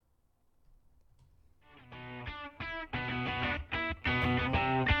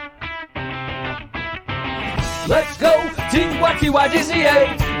Let's go,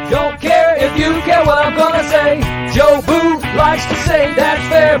 TYTYDCA. Don't care if you care what I'm gonna say. Joe Boo likes to say that's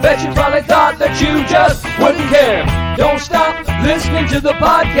fair. Bet you probably thought that you just wouldn't care. Don't stop listening to the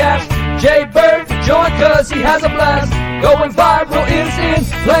podcast. Jay Bird, join cause he has a blast. Going viral is in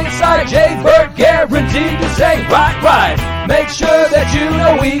plain sight. Jay Bird guaranteed to say right. Make sure that you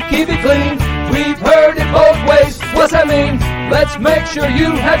know we keep it clean. We've heard it both ways. What's that mean? Let's make sure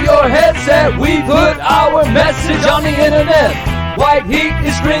you have your headset. We put our message on the internet. White Heat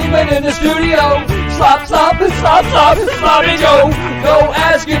is screaming in the studio. Slop, sloppy Joe. Go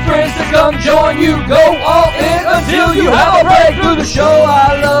ask your friends to come join you. Go all in until you have a break through the show.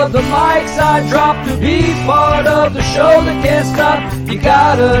 I love the mics I drop to be part of the show that can't stop. You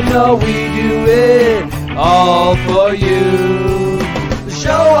gotta know we do it all for you. The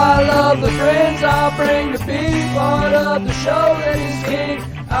show I love, the friends I bring to be part of the show that is king.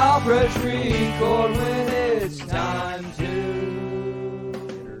 I'll press record when it's time to.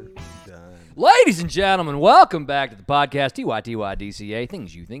 Ladies and gentlemen, welcome back to the podcast, TYTYDCA,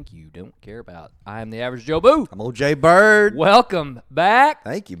 things you think you don't care about. I am the average Joe Boo. I'm old Jay Bird. Welcome back.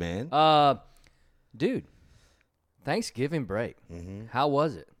 Thank you, man. Dude, Thanksgiving break. Mm-hmm. How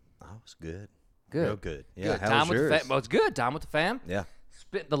was it? Oh, it was good. Good. Real good. Yeah, good. how Time was yours? with the well, it's good. Time with the fam. Yeah.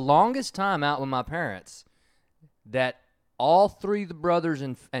 Spent the longest time out with my parents that all three of the brothers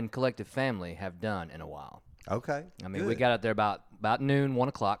and collective family have done in a while. Okay. I mean, good. we got out there about noon, 1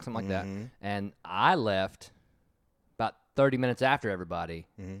 o'clock, something like that. And I left about 30 minutes after everybody.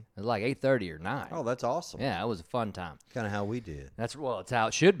 Mm-hmm. It was like 8:30 or 9. Oh, that's awesome. Yeah, it was a fun time. Kind of how we did. That's how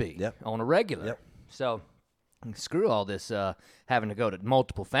it should be. Yep. On a regular. Yep. So screw all this having to go to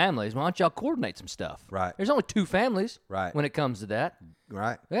multiple families. Why don't y'all coordinate some stuff? Right. There's only 2 families. Right. When it comes to that.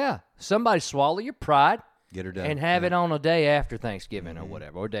 Right. Yeah. Somebody swallow your pride. Get her done. And have it on a day after Thanksgiving or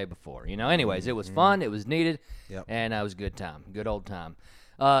whatever, or day before. You know, anyways, it was fun. It was needed. Yep. And it was a good time. Good old time.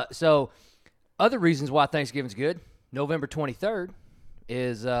 So other reasons why Thanksgiving's good. November 23rd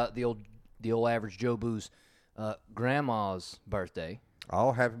is the old average Joe Boo's grandma's birthday.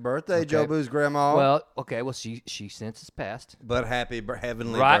 Oh, happy birthday, Okay. Joe Boo's grandma. Well, okay. Well, she since has passed. But happy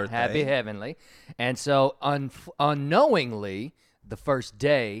heavenly Right, birthday. happy heavenly. And so unknowingly, the first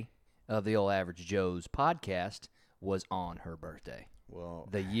day of the old average Joe's podcast was on her birthday. Well,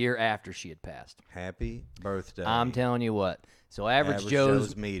 the year after she had passed. Happy birthday. I'm telling you what. So average Joe's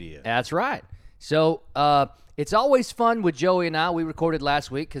Joe's media. That's right. So it's always fun with Joey and I. We recorded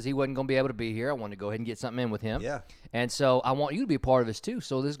last week because he wasn't going to be able to be here. I wanted to go ahead and get something in with him. Yeah. And so I want you to be a part of this too.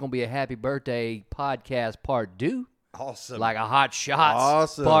 So this is going to be a happy birthday podcast part 2. Awesome. Like a hot shots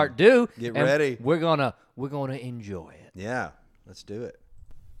Awesome. part 2. Get And ready. We're gonna enjoy it. Yeah. Let's do it.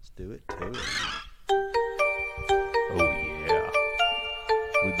 Let's do it too. Oh yeah.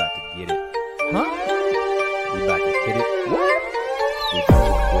 We about to get it. Huh? We about to get it. What? We about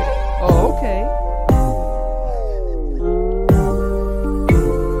to quit it. Oh, okay.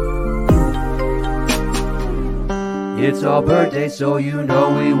 It's our birthday, so you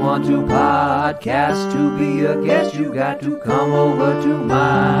know we want to podcast. To be a guest, you got to come over to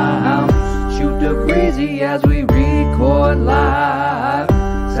my house. Shoot the breezy as we record live.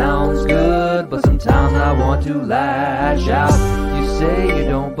 Sounds good, but sometimes I want to lash out. You say you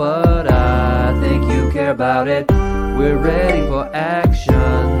don't, but I think you care about it. We're ready for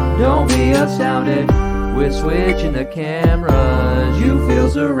action, don't be astounded. We're switching the cameras, you feel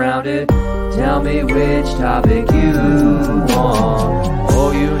surrounded. Tell me which topic you want.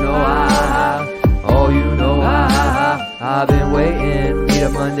 Oh, you know I've been waiting. Meet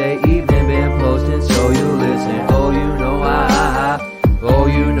up Monday evening, been posting so you listen. Oh,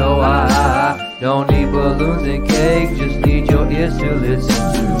 you know I don't need balloons and cake, just need your ears to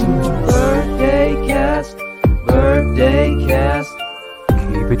listen to. Birthday cast.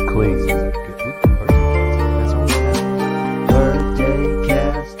 Keep it clean. Birthday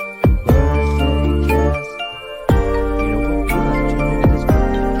cast. You know what? We're about to tune into this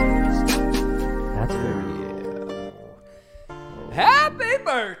podcast. That's very Happy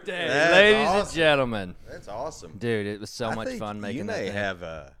birthday, That's ladies awesome. and gentlemen. That's awesome. Dude, it was so I much think fun making you that may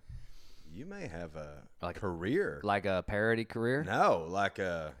thing. You may have a Like- career. Like a parody career. No, like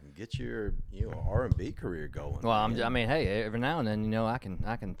get your R&B career going. Well, man. I mean, hey, every now and then, I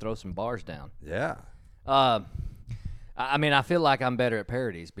can throw some bars down. Yeah. I mean, I feel like I'm better at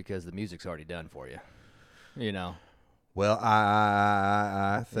parodies because the music's already done for you. You know. Well,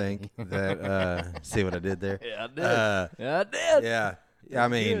 I think that see what I did there? Yeah, I did. Yeah, I did. Yeah. I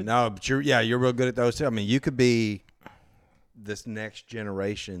mean, no, but you're real good at those too. I mean, you could be this next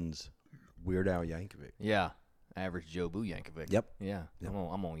generation's Weird Al Yankovic. Yeah. Average Joe Boo Yankovic. Yep. Yeah. Yep.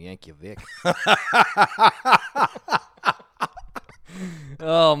 I'm on Yankovic.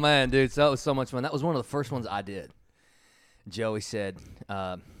 Oh, man, dude. So that was so much fun. That was one of the first ones I did. Joey said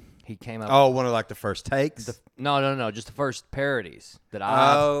he came up. Oh, one of like the first takes? No. Just the first parodies that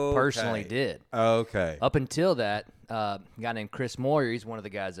I personally Okay. did. Okay. Up until that, a guy named Chris Moyer, he's one of the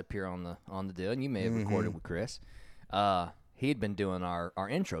guys up here on the deal, and you may have recorded with Chris. He'd been doing our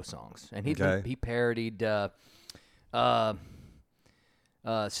intro songs, and he parodied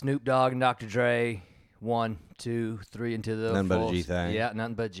Snoop Dogg and Dr. Dre, 1, 2, 3 into the Nothing But a Fulls. G Thing. Yeah,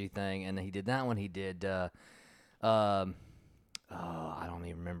 Nothing But a G Thing, and he did that one. He did I don't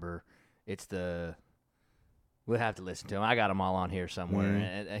even remember. It's the we'll have to listen to him. I got them all on here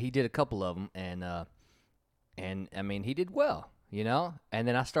somewhere, and he did a couple of them, and I mean he did well, you know. And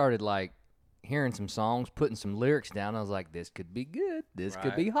then I started like hearing some songs, putting some lyrics down. I was like, this could be good. This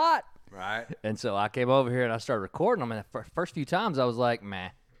could be hot. Right. And so I came over here and I started recording them. And the first few times I was like, meh.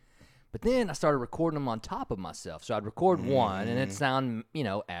 But then I started recording them on top of myself. So I'd record one and it'd sound,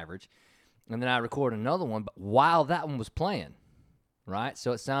 average. And then I'd record another one, but while that one was playing, right?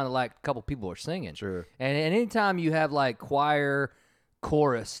 So it sounded like a couple people were singing. Sure. And anytime you have like choir,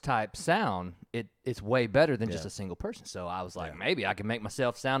 chorus type sound, it's way better than just a single person. So I was like, maybe I can make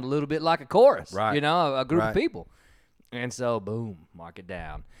myself sound a little bit like a chorus, Right. A group of people. And so, boom, mark it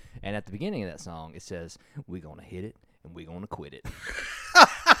down. And at the beginning of that song, it says, we're going to hit it and we're going to quit it.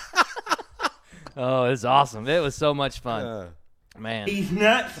 Oh, it's awesome. It was so much fun. Man. He's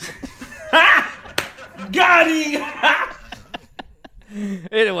nuts. Got him.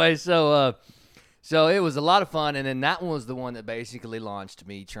 Anyway, so it was a lot of fun. And then that one was the one that basically launched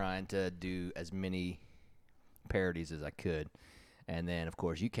me trying to do as many parodies as I could. And then, of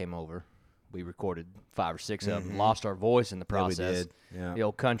course, you came over. We recorded 5 or 6 of them. Lost our voice in the process. Yeah, we did. Yeah. The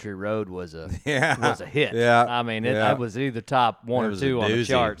old Country Road was a hit. Yeah. I mean, it was either top 1 or 2 on the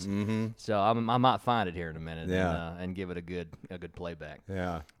charts. Mm-hmm. So I might find it here in a minute Yeah. and give it a good playback.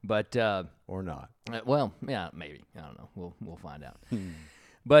 Yeah. But Or not. well, yeah, maybe. I don't know. We'll find out.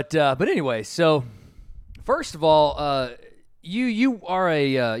 But anyway, so first of all, you are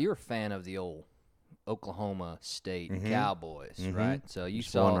you're a fan of the old Oklahoma State Cowboys, right? So you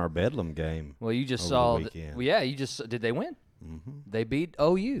Just saw won our Bedlam game. Well, you just over saw. the weekend. Well, yeah, you just did. They win. They beat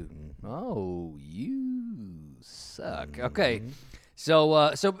OU. Oh, you suck. Okay,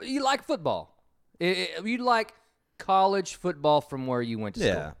 so you like football? You like college football from where you went to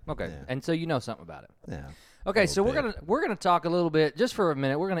Yeah. school? Okay, Yeah. and so you know something about it. Yeah. Okay, so bit. we're gonna talk a little bit just for a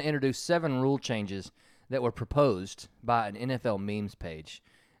minute. We're gonna introduce 7 rule changes that were proposed by an NFL memes page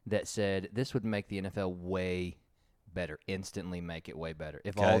that said this would make the NFL way better, instantly make it way better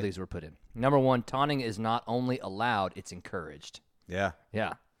if all Okay. these were put in. Number 1, taunting is not only allowed, it's encouraged. Yeah.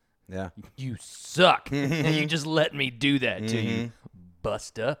 Yeah. Yeah. You suck. And you just let me do that to you,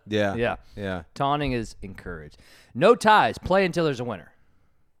 Busta. Yeah. Yeah. Yeah. Taunting is encouraged. No ties. Play until there's a winner.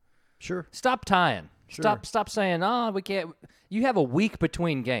 Sure. Stop tying. Stop saying, we can't. You have a week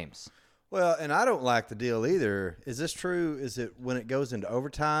between games. Well, and I don't like the deal either. Is this true? Is it when it goes into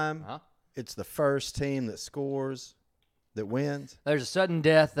overtime, it's the first team that scores that wins? There's a sudden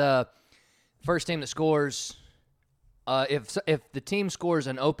death. First team that scores, if the team scores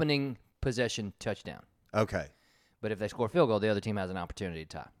an opening possession touchdown. Okay. But if they score a field goal, the other team has an opportunity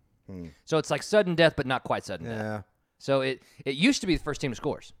to tie. So it's like sudden death, but not quite sudden death. Yeah. So it used to be the first team that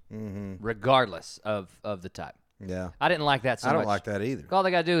scores, regardless of the type. Yeah. I didn't like that so much. I don't like that either. All they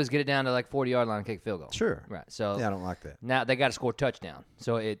got to do is get it down to like 40-yard line and kick a field goal. Sure. Right. So Yeah, I don't like that. now they got to score a touchdown.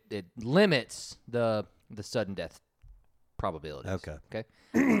 So it limits the sudden death probabilities. Okay.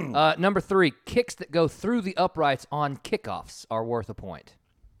 Okay. Number 3, kicks that go through the uprights on kickoffs are worth a point.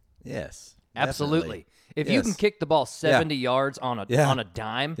 Yes. Absolutely. Definitely. If you can Yes. kick the ball 70 yards on a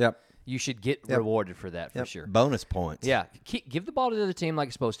dime, Yep. you should get rewarded for that for Yep. sure. Bonus points. Yeah. Give the ball to the other team like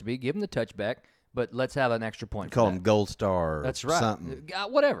it's supposed to be. Give them the touchback, but let's have an extra point. Call for them that. gold star or That's right. something.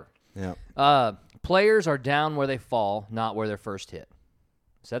 Whatever. Yeah. Players are down where they fall, not where they're first hit.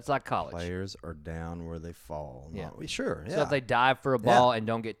 So that's like college. Players are down where they fall. Yeah. No, sure. Yeah. So if they dive for a ball and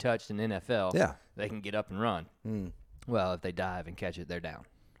don't get touched in NFL, Yeah. they can get up and run. Well, if they dive and catch it, they're down.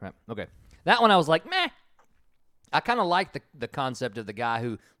 Right? Okay. That one I was like, meh. I kind of like the concept of the guy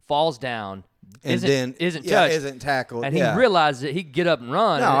who falls down, isn't touched, isn't tackled, and he realizes that he can get up and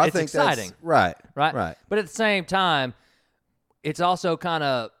run. No, and I it's think exciting. that's right. Right. But at the same time, it's also kind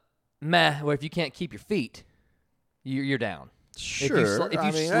of meh. Where if you can't keep your feet, you're down. Sure. If you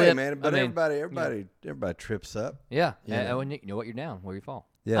I mean, slip, hey, man, but I mean, everybody trips up. Yeah. Yeah. And you know what, you're down where you fall.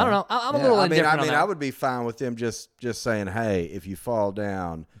 Yeah. I don't know. I'm a Yeah, little I mean, indifferent on that. I would be fine with them just saying, hey, if you fall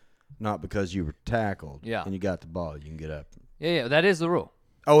down, not because you were tackled. Yeah. And you got the ball, you can get up. Yeah, that is the rule.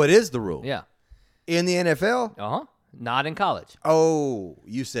 Oh, it is the rule. Yeah. In the NFL? Not in college. Oh,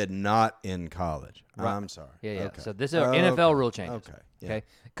 you said not in college. Right. I'm sorry. Yeah. Okay. So this is NFL rule changes. Okay. Yeah. Okay.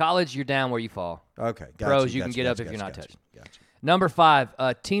 College, you're down where you fall. Okay. Pros, you can get up if you're not touching. Number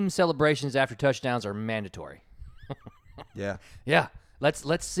 5, team celebrations after touchdowns are mandatory. Yeah. Yeah.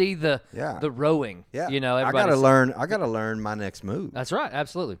 Let's see the rowing. Yeah. You know, I gotta learn my next move. That's right.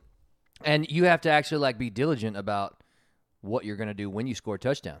 Absolutely. And you have to actually be diligent about what you're going to do when you score a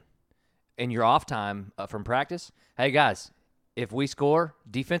touchdown. In your off time from practice, hey guys, if we score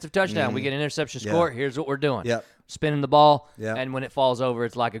defensive touchdown, we get an interception score. Here's what we're doing. Yep. Spinning the ball, Yep. and when it falls over,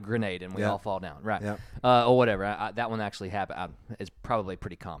 it's like a grenade, and we all fall down. Right. Yep. Or whatever. That one actually happened. It's probably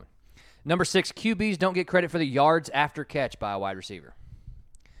pretty common. Number 6, QBs don't get credit for the yards after catch by a wide receiver.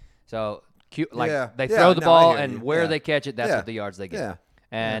 So, they throw the ball, and where they catch it, that's what the yards they get. Yeah.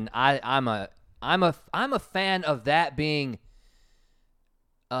 And I'm a fan of that being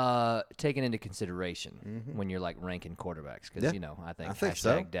taken into consideration when you're ranking quarterbacks because I think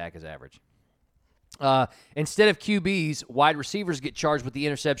so. Dak is average. Instead of QBs, wide receivers get charged with the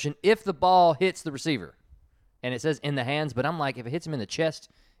interception if the ball hits the receiver, and it says in the hands. But I'm like, if it hits him in the chest,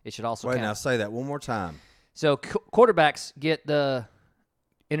 it should also Wait, count. now say that one more time. So quarterbacks get the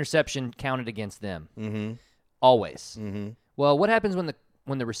interception counted against them always. Well, what happens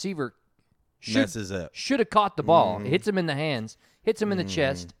when the receiver messes up? Should have caught the ball. It hits him in the hands, hits him in the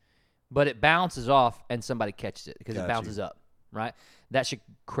chest, but it bounces off and somebody catches it because it bounces up, right? That should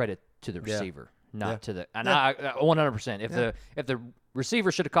credit to the receiver, not to the. And I 100%. If the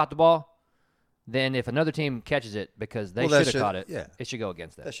receiver should have caught the ball, then if another team catches it because they should have caught it, it should go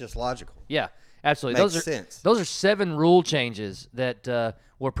against that. That's just logical. Yeah, absolutely. Makes sense. Those are 7 rule changes that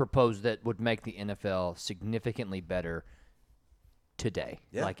were proposed that would make the NFL significantly better today.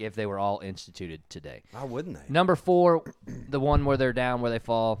 Yeah. Like if they were all instituted today. Why wouldn't they? Number 4, the one where they're down, where they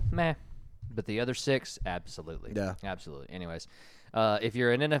fall, meh. But the other 6, absolutely. Yeah. Absolutely. Anyways, if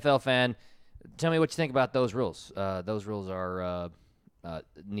you're an NFL fan, tell me what you think about those rules. Those rules are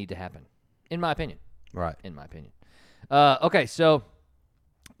need to happen, in my opinion. Right. In my opinion. Okay, so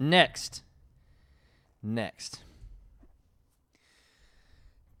next.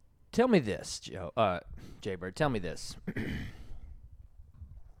 Tell me this, Jay-Bird. Tell me this.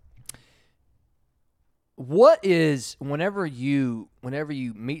 What is whenever you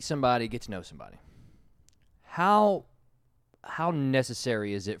meet somebody, get to know somebody, how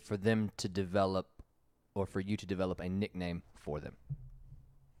necessary is it for them to develop or for you to develop a nickname for them?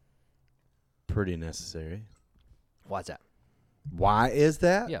 Pretty necessary. Why's that? Why is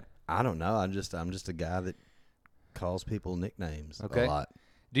that? Yeah. I don't know. I'm just a guy that calls people nicknames a lot.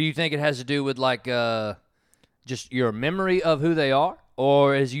 Do you think it has to do with just your memory of who they are,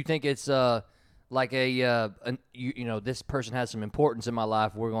 or is you think it's this person has some importance in my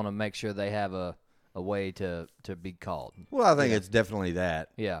life, we're going to make sure they have a way to be called? Well, I think it's definitely that.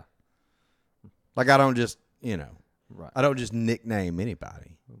 Yeah. Like I don't just, Right. I don't just nickname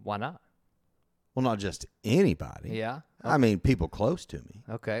anybody. Why not? Well, not just anybody. Yeah. I mean, people close to me.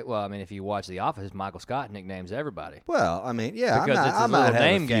 Okay. Well, I mean, if you watch The Office, Michael Scott nicknames everybody. Well, I mean, yeah, Because it's his I might little have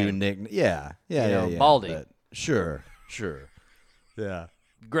name a few game. nicknames. Yeah, Baldy. but sure. Yeah.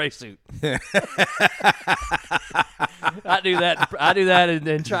 Gray suit. I do that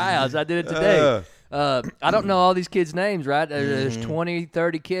in tryouts. I did it today. I don't know all these kids' names, right? There's 20,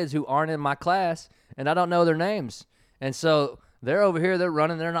 30 kids who aren't in my class, and I don't know their names. And so they're over here, they're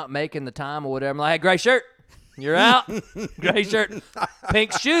running, they're not making the time or whatever. I'm like, hey, gray shirt, you're out. Gray shirt,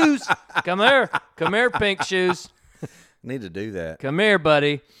 pink shoes. Come here, pink shoes. Need to do that. Come here,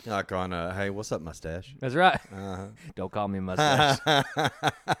 buddy. Like on, hey, what's up, mustache? That's right. Uh-huh. Don't call me mustache.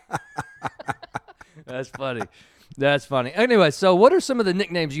 That's funny. Anyway, so what are some of the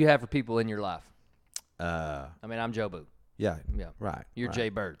nicknames you have for people in your life? I mean, I'm Joe Boo. Yeah. Yeah. Right. You're right. Jay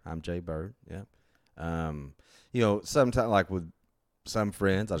Bird. I'm Jay Bird. Yeah. Sometimes like with some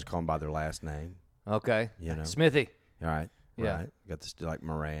friends, I just call them by their last name. Okay. Smithy. All right. Yeah. Right. Got this like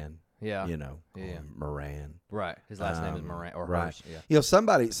Moran. Yeah. Yeah. Moran. Right. His last name is Moran or right. hers. Yeah.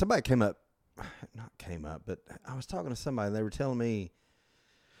 Somebody came up, but I was talking to somebody and they were telling me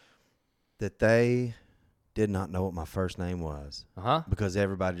that they did not know what my first name was. Uh-huh. Because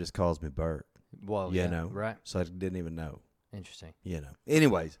everybody just calls me Bert. Well, right. So I didn't even know. Interesting.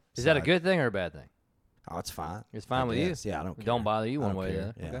 Anyways. Is that a good thing or a bad thing? Oh, it's fine. It's fine with you? Yeah, I don't care. Don't bother you one way or the care.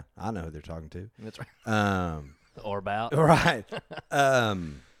 other. Yeah. Okay. I know who they're talking to. That's right. Or about. Right.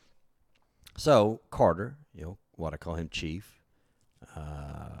 So Carter, what I call him Chief.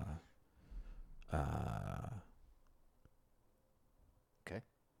 Okay.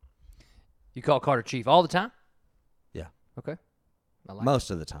 You call Carter Chief all the time? Yeah. Okay. I like Most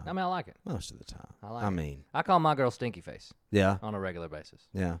of the time. it. I mean, I like it. Most of the time. I like I it. mean, I call my girl Stinky Face yeah. on a regular basis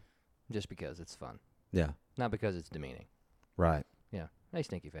Yeah. just because it's fun, Yeah. not because it's demeaning. Right. Yeah. Hey,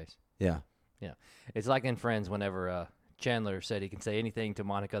 Stinky Face. Yeah. Yeah. It's like in Friends whenever Chandler said he can say anything to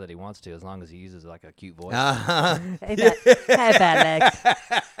Monica that he wants to as long as he uses like a cute voice. Hey, Fat Legs.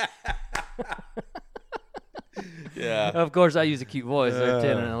 Yeah. Of course, I use a cute voice. They're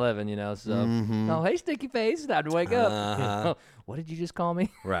 10 and 11, so. Mhm. Oh, hey, Stinky Face. Time to wake up. Uh-huh. What did you just call me?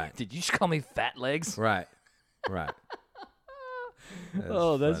 Right. Did you just call me Fat Legs? Right. Right.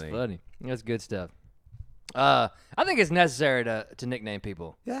 That's funny. That's good stuff. I think it's necessary to nickname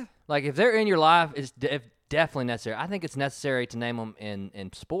people. Yeah. Like, if they're in your life, it's definitely necessary. I think it's necessary to name them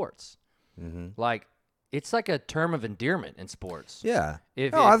in sports. Mm-hmm. Like, it's like a term of endearment in sports. Yeah.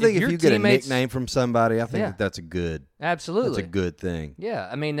 If I think if your you get a teammates- nickname from somebody, I think Yeah. that's a good. Absolutely. That's a good thing. Yeah,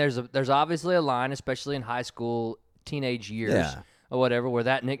 I mean, there's obviously a line, especially in high school, teenage years, Yeah. or whatever, where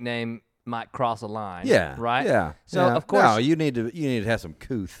that nickname might cross a line. Yeah. right. Yeah. So yeah. of course, no, you need to have some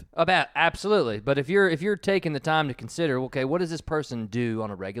couth. absolutely. But if you're taking the time to consider, okay, what does this person do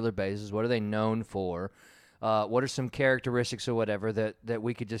on a regular basis? What are they known for? What are some characteristics or whatever that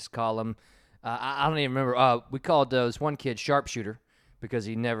we could just call them? I don't even remember. We called this one kid sharpshooter because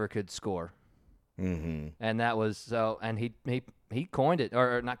he never could score. Mm-hmm. And that was so. And he coined it,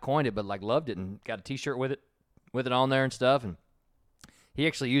 or not coined it, but like loved it, and got a T-shirt with it on there and stuff. And he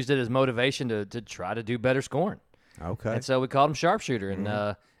actually used it as motivation to try to do better scoring. Okay. And so we called him sharpshooter,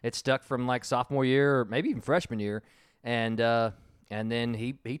 and it stuck from like sophomore year or maybe even freshman year, and then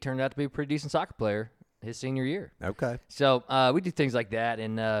he turned out to be a pretty decent soccer player his senior year. Okay. So we do things like that,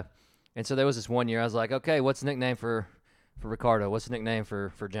 and so there was this one year I was like, okay, what's the nickname for Ricardo? What's the nickname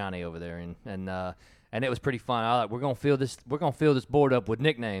for Johnny over there? And it was pretty fun. I like we're gonna fill this board up with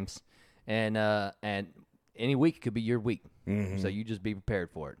nicknames, and any week could be your week, so you just be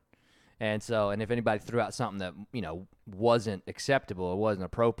prepared for it. And if anybody threw out something that wasn't acceptable or wasn't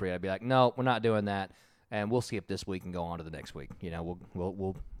appropriate, I'd be like, no, we're not doing that, and we'll skip this week and go on to the next week.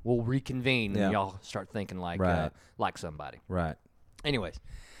 We'll reconvene and y'all start thinking like like somebody. Right. Anyways,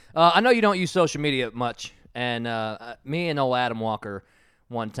 I know you don't use social media much, and me and old Adam Walker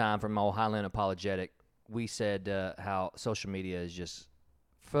one time from old Highland Apologetic, we said how social media is just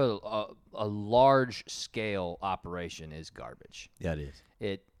for a large-scale operation is garbage. Yeah, it is.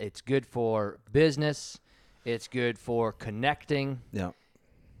 It's good for business. It's good for connecting. Yeah.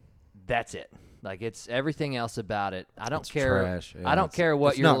 That's it. Like, it's everything else about it. I don't It's care. trash. Yeah, I don't care what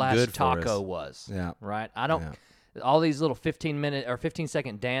it's your not last good for taco us. was. Yeah. Right? I don't. Yeah. All these little 15-minute or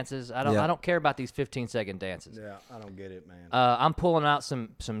 15-second dances. I don't care about these 15-second dances. Yeah, I don't get it, man. I'm pulling out some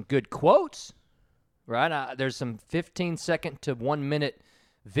good quotes. Right? There's some 15-second to 1 minute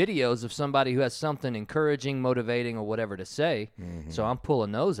videos of somebody who has something encouraging, motivating, or whatever to say. Mm-hmm. So I'm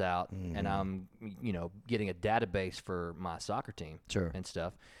pulling those out, and I'm getting a database for my soccer team and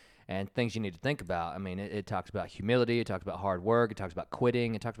stuff. And things you need to think about. I mean, it talks about humility. It talks about hard work. It talks about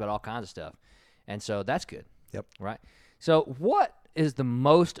quitting. It talks about all kinds of stuff. And so that's good. Yep. Right? So what is the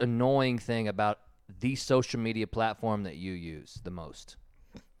most annoying thing about the social media platform that you use the most?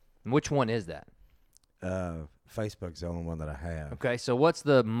 And which one is that? Facebook's the only one that I have. Okay, so what's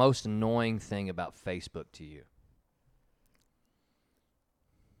the most annoying thing about Facebook to you?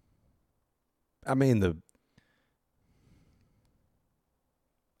 I mean, the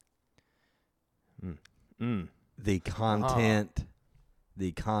content,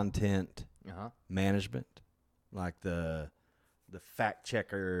 management, like the fact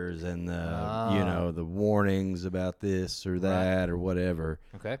checkers and the warnings about this or that or whatever.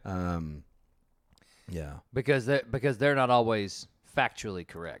 Okay. Yeah. Because they're not always factually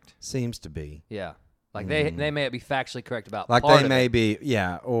correct. Seems to be. Yeah. Like they may be factually correct about Like part they of may it. be,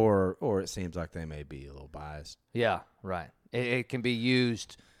 yeah, or it seems like they may be a little biased. Yeah, right. It can be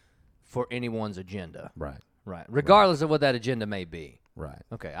used for anyone's agenda. Right. Right. Regardless of what that agenda may be. Right.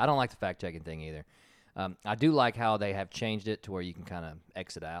 Okay. I don't like the fact-checking thing either. I do like how they have changed it to where you can kind of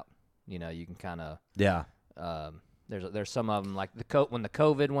exit out. You can kind of Yeah. there's some of them like when the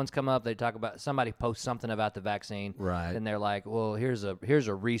COVID ones come up, they talk about somebody posts something about the vaccine, Right. and they're like, well, here's a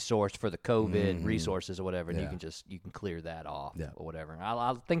resource for the COVID resources or whatever, and Yeah. you can clear that off Yeah. or whatever.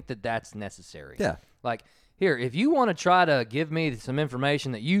 I think that's necessary. Yeah. Like, here, if you want to try to give me some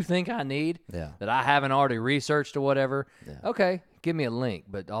information that you think I need, Yeah. that I haven't already researched or whatever, Yeah. okay, give me a link,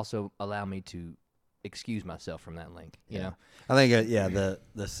 but also allow me to excuse myself from that link. You know? I think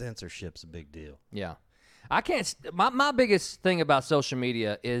the censorship's a big deal. Yeah. I can't. My biggest thing about social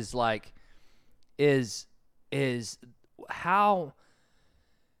media is like, is how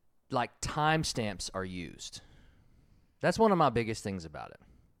like timestamps are used. That's one of my biggest things about it.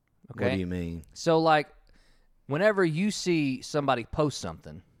 Okay. What do you mean? So, like, whenever you see somebody post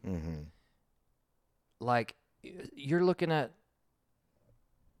something, like, you're looking at,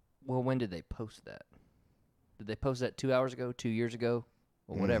 well, when did they post that? Did they post that 2 hours ago, 2 years ago,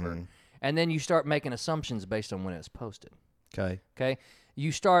 or whatever? And then you start making assumptions based on when it was posted. Okay.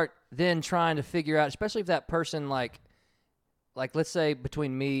 You start then trying to figure out, especially if that person, like let's say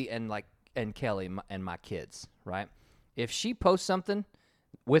between me and Kelly and my kids, right? If she posts something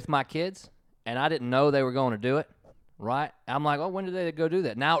with my kids and I didn't know they were going to do it, right? I'm like, oh, when did they go do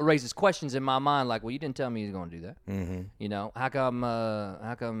that? Now it raises questions in my mind, like, well, you didn't tell me you were going to do that. You know, how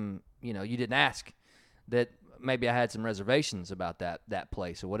come, you know, you didn't ask that? Maybe I had some reservations about that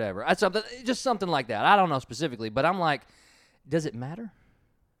place or whatever. Just something like that. I don't know specifically, but I'm like, does it matter?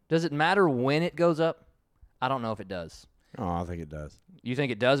 Does it matter when it goes up? I don't know if it does. Oh, I think it does. You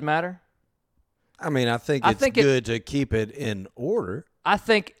think it does matter? I mean, I think it's good to keep it in order. I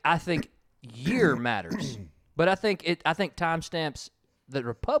think year matters, but I think timestamps, the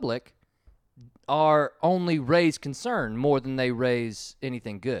Republic, are only raise concern more than they raise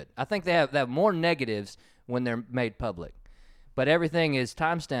anything good. I think they have more negatives when they're made public, but everything is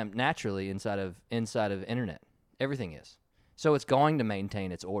timestamped naturally inside of internet. Everything is, so it's going to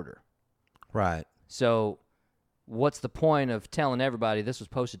maintain its order. Right. So what's the point of telling everybody this was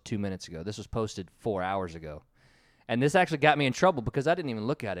posted 2 minutes ago? This was posted 4 hours ago. And this actually got me in trouble because I didn't even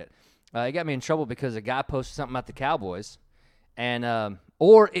look at it. It got me in trouble because a guy posted something about the Cowboys, and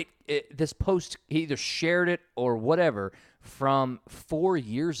this post, he either shared it or whatever from 4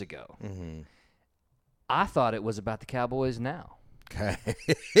 years ago. I thought it was about the Cowboys now. Okay.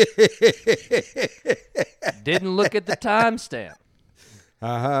 Didn't look at the timestamp.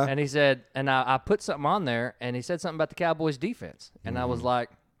 Uh-huh. And he said, and I put something on there, and he said something about the Cowboys' defense. And I was like,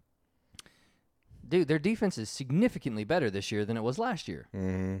 dude, their defense is significantly better this year than it was last year.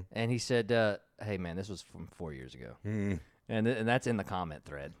 And he said, hey, man, this was from 4 years ago. And that's in the comment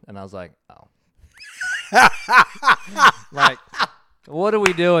thread. And I was like, oh. Like, what are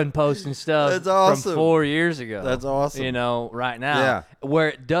we doing posting stuff from 4 years ago? That's awesome. You know, right now. Where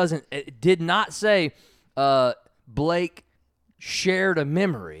it did not say Blake shared a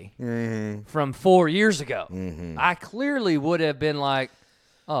memory from 4 years ago. I clearly would have been like,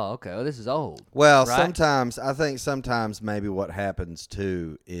 oh, okay, well, this is old. Well, right? I think sometimes maybe what happens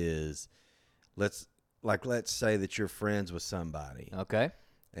too is let's say that you're friends with somebody. Okay.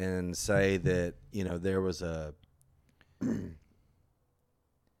 And say that, you know, there was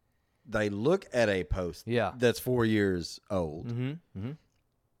they look at a post that's 4 years old.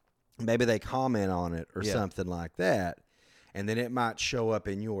 Maybe they comment on it or something like that. And then it might show up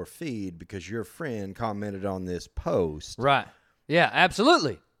in your feed because your friend commented on this post. Right. Yeah,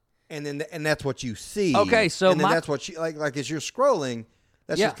 absolutely. And that's what you see. Okay, so and then that's what you like as you're scrolling,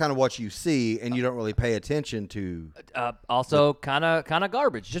 that's just kind of what you see, and you don't really pay attention to. Also, kind of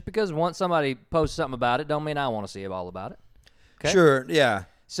garbage. Just because once somebody posts something about it, don't mean I want to see all about it. Okay? Sure. Yeah.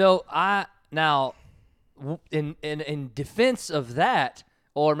 So in defense of that,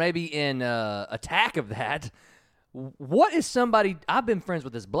 or maybe in attack of that, what is somebody? I've been friends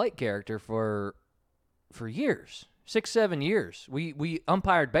with this Blake character for years. 6-7 years. We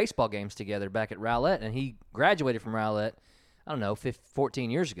umpired baseball games together back at Rowlett, and he graduated from Rowlett, I don't know,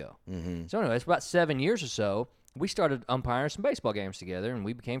 14 years ago. So anyway, it's about 7 years or so. We started umpiring some baseball games together, and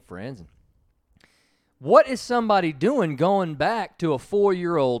we became friends. What is somebody doing going back to a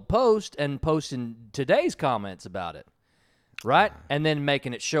 4-year-old post and posting today's comments about it? Right? And then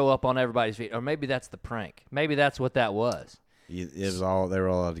making it show up on everybody's feed. Or maybe that's the prank. Maybe that's what that was. They were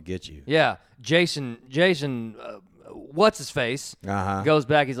all out to get you. Yeah. Jason what's his face? Goes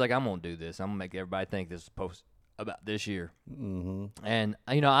back. He's like, I'm going to do this. I'm going to make everybody think this is post about this year. And,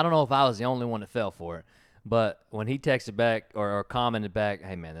 you know, I don't know if I was the only one that fell for it. But when he texted back or commented back,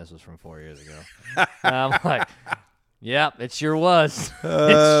 hey, man, this was from 4 years ago. And I'm like, yeah, it sure was.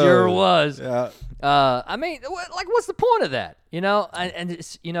 It sure was. Yeah. I mean, like, what's the point of that? You know, and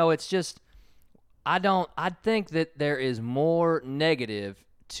it's, you know, it's just, I think that there is more negative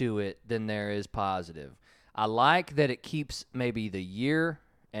to it than there is positive. I like that it keeps maybe the year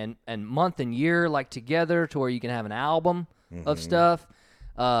and month and year like together to where you can have an album of stuff.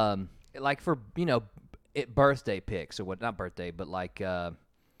 Like for, you know, birthday pics or what, not birthday, but like,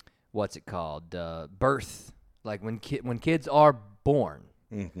 what's it called? Birth. Like when kids are born,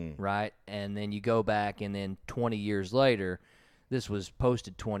 right? And then you go back and then 20 years later, this was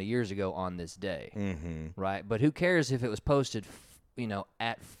posted 20 years ago on this day, right? But who cares if it was posted, you know,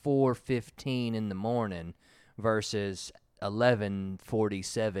 at 4:15 in the morning versus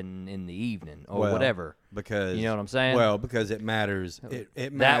 11:47 in the evening or whatever. Because you know what I'm saying? Well, because it matters.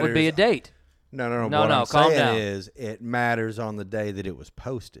 It matters. That would be a date. No. What I'm calm saying down. is it matters on the day that it was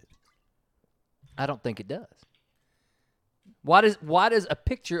posted. I don't think it does. Why does a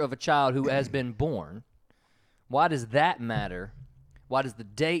picture of a child who has been born, why does that matter? Why does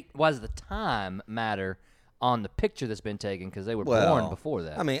the time matter on the picture that's been taken because they were born before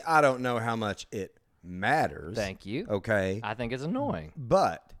that? I mean, I don't know how much it matters. Thank you. Okay. I think it's annoying.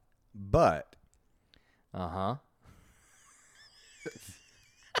 But. Uh-huh.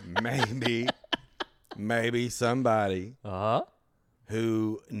 maybe somebody Uh-huh.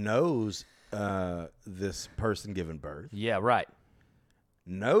 who knows this person giving birth. Yeah, right.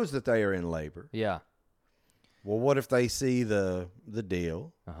 Knows that they are in labor. Yeah. Well, what if they see the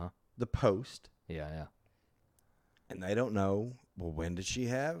deal, the post? Yeah. And they don't know, well, when did she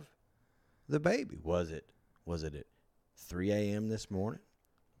have the baby? Was it at 3 a.m. this morning?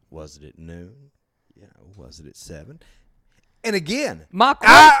 Was it at noon? Was it at 7? And again, no,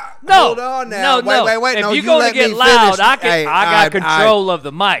 hold on now. No. Wait. If no, you're going to get loud, finish. I got control of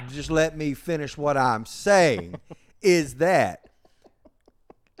the mic. Just let me finish what I'm saying. Is that,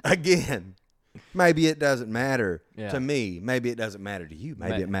 again, maybe it doesn't matter to me. Maybe it doesn't matter to you.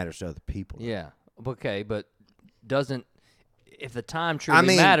 Maybe it matters to other people. Yeah. Okay, but if the time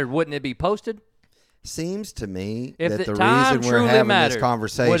truly mattered, wouldn't it be posted? Seems to me if that the time reason we're truly having mattered, this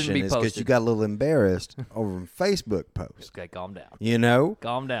conversation is because posted. you got a little embarrassed over a Facebook post. Okay, calm down. You know?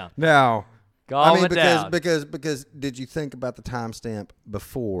 Calm down. Now, Calm it down. Because did you think about the timestamp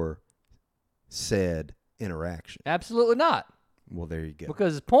before said interaction? Absolutely not. Well, there you go.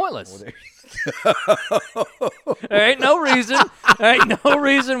 Because it's pointless. There ain't no reason. There ain't no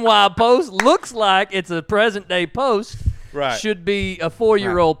reason why a post looks like it's a present day post. Right. Should be a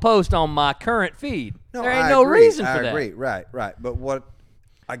 4-year-old post on my current feed. No, there ain't no reason for that. I agree. Right. But what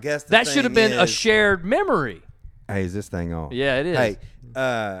I guess that should have been a shared memory. Hey, is this thing on? Yeah, it is. Hey,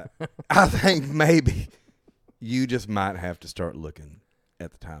 I think maybe you just might have to start looking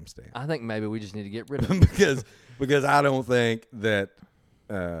at the timestamp. I think maybe we just need to get rid of it. because I don't think that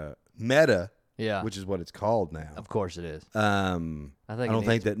Meta, which is what it's called now. Of course it is. I don't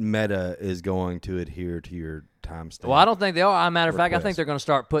think that Meta is going to adhere to your timestamp. Well, I don't think they are. As a matter of fact, I think they're going to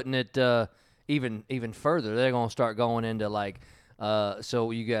start putting it even further. They're going to start going into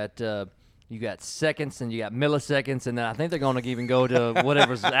so you got seconds and you got milliseconds, and then I think they're going to even go to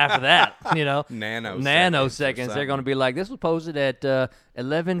whatever's after that. Nanoseconds. They're going to be like, this was posted at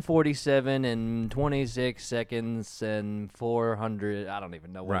 11:47 and 26 seconds and 400. I don't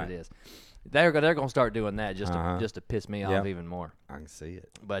even know what it is. They're going to start doing that just to piss me off even more. I can see it.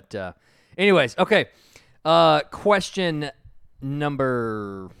 But anyways, okay. Question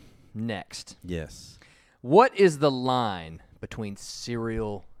number next. Yes. What is the line between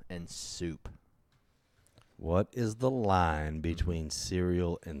cereal and soup? What is the line between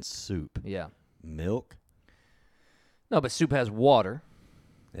cereal and soup? Yeah. Milk? No, but soup has water.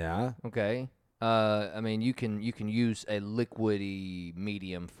 Yeah. Okay. I mean, you can use a liquidy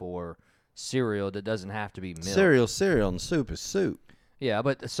medium for cereal that doesn't have to be milk. Cereal, and soup is soup. Yeah,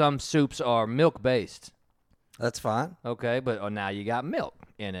 but some soups are milk-based. That's fine. Okay, but now you got milk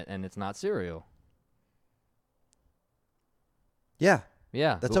in it, and it's not cereal. Yeah.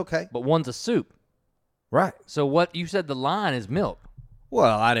 Yeah. That's okay. But one's a soup. Right. So what you said the line is milk.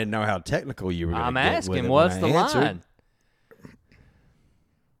 Well, I didn't know how technical you were going to get. I'm asking, what's the line?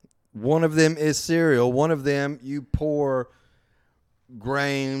 One of them is cereal. One of them you pour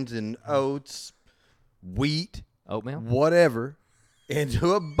grains and oats, wheat, oatmeal, whatever,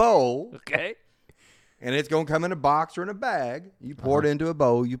 into a bowl. Okay. And it's going to come in a box or in a bag. You pour it into a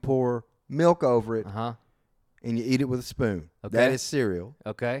bowl. You pour milk over it. And you eat it with a spoon. Okay. That is cereal.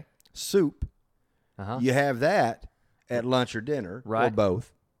 Okay. Soup. You have that at lunch or dinner. Right. Or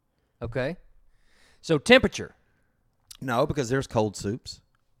both. Okay. So temperature. No, because there's cold soups.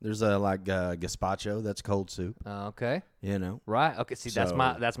 There's gazpacho. That's cold soup. Okay. You know. Right. Okay. See, that's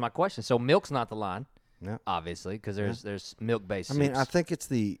my question. So milk's not the line. No. Obviously, because there's milk-based soups. I mean, I think it's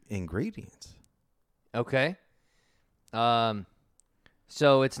the ingredients. Okay. So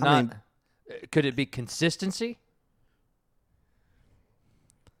it's not. Could it be consistency?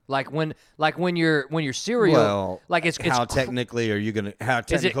 Like when your cereal, it's how technical are you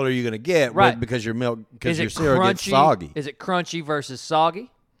gonna get? Right. Because your milk, because your cereal gets soggy. Is it crunchy versus soggy?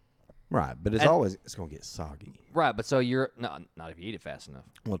 Right, but it's gonna get soggy. Right, but so you're not if you eat it fast enough.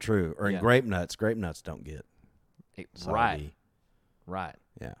 Well, true. Or in grape nuts don't get soggy. Right.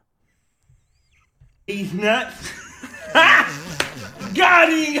 Yeah. These nuts.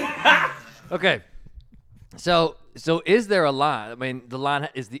 Got him. Okay. So So is there a line? I mean, the line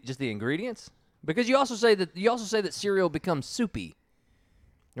is just the ingredients, because you also say that cereal becomes soupy,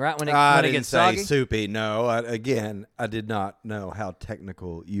 right? When it gets soggy. I didn't say soupy. No, I did not know how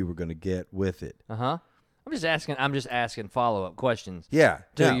technical you were going to get with it. I'm just asking follow-up questions. Yeah.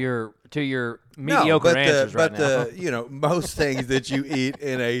 To your mediocre answers right now. But most things that you eat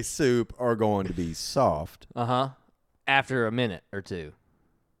in a soup are going to be soft. After a minute or two.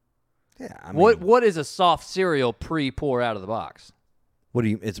 Yeah. What is a soft cereal pre-pour out of the box? What do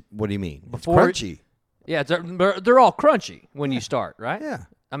you mean? Before it's crunchy. Yeah, they're all crunchy when you start, right? Yeah.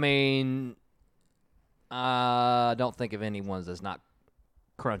 I mean, I don't think of any ones that's not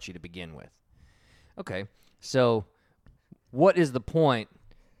crunchy to begin with. Okay, so what is the point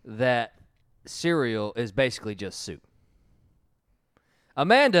that cereal is basically just soup?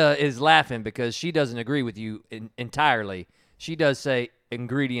 Amanda is laughing because she doesn't agree with you entirely. She does say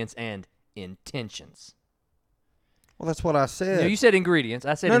ingredients and intentions. Well, that's what I said. No, you said ingredients.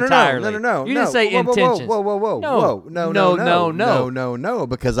 I said entirely. No. You didn't say intentions. Whoa. No.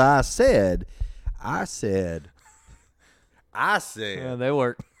 Because I said. Yeah, they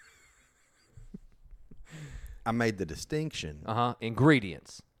work. I made the distinction.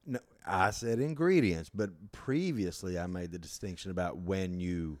 Ingredients. No, I said ingredients, but previously I made the distinction about when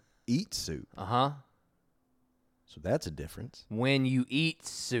you eat soup. So that's a difference. When you eat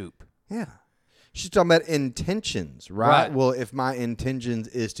soup. Yeah. She's talking about intentions, right? Well, if my intentions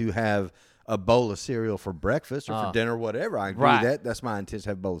is to have a bowl of cereal for breakfast or for dinner or whatever, I agree with that. That's my intention, to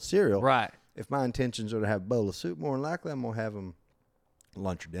have a bowl of cereal. Right. If my intentions are to have a bowl of soup, more than likely I'm going to have them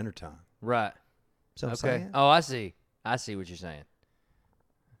lunch or dinner time. Right. So I'm saying? Oh, I see. I see what you're saying.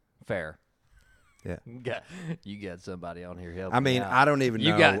 Fair. Yeah. You got somebody on here helping. I mean, out. I don't even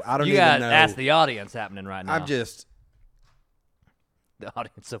know. I don't you even got know. Ask the audience happening right now. I'm just the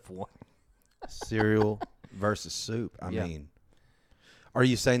audience of one. Cereal versus soup. I mean, are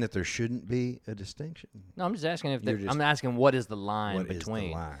you saying that there shouldn't be a distinction? No, I'm just asking I'm asking what is the line between. What is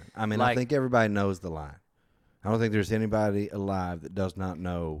the line? I mean, I think everybody knows the line. I don't think there's anybody alive that does not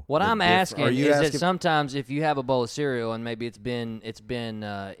know. What I'm asking is that sometimes if you have a bowl of cereal and maybe it's been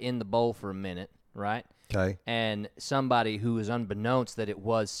in the bowl for a minute, right? Okay. And somebody who is unbeknownst that it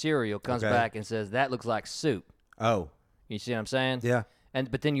was cereal comes back and says that looks like soup. Oh. You see what I'm saying? Yeah.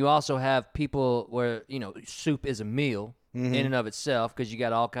 But then you also have people where soup is a meal in and of itself because you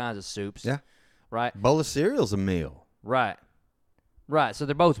got all kinds of soups. Yeah. Right. Bowl of cereal's a meal. Right. Right, so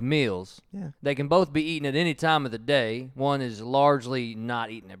they're both meals. Yeah. They can both be eaten at any time of the day. One is largely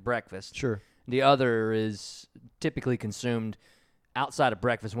not eaten at breakfast. Sure. The other is typically consumed outside of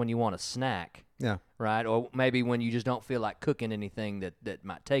breakfast when you want a snack. Yeah. Right, or maybe when you just don't feel like cooking anything that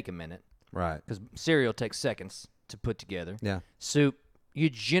might take a minute. Right. Because cereal takes seconds to put together. Yeah. Soup, you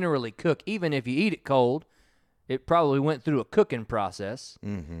generally cook. Even if you eat it cold, it probably went through a cooking process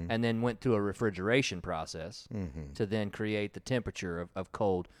and then went through a refrigeration process to then create the temperature of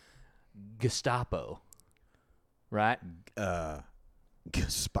cold Gestapo, right?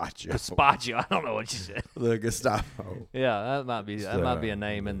 Gazpacho. Gazpacho. I don't know what you said. The Gestapo. Yeah, that might be a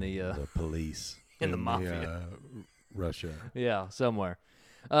name in the police in the mafia, Russia. Yeah, somewhere.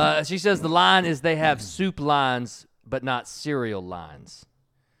 She says the line is they have soup lines but not cereal lines.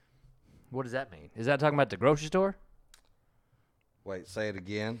 What does that mean? Is that talking about the grocery store? Wait, say it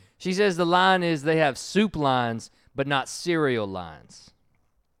again. She says the line is they have soup lines, but not cereal lines.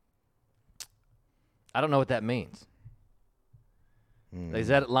 I don't know what that means. Is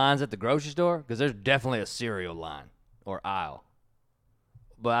that lines at the grocery store? Because there's definitely a cereal line or aisle.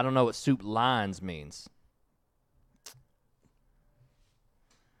 But I don't know what soup lines means.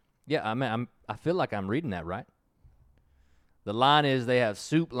 Yeah, I mean, I feel like I'm reading that right. The line is they have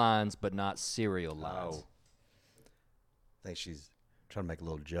soup lines, but not cereal lines. Oh. I think she's trying to make a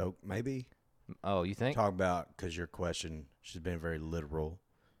little joke, maybe. Oh, you think? Talk about, because your question, she's been very literal.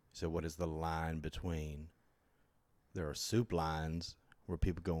 So what is the line between, there are soup lines where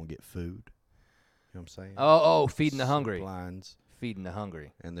people go and get food. You know what I'm saying? Oh, feeding the hungry. Soup lines. Feeding the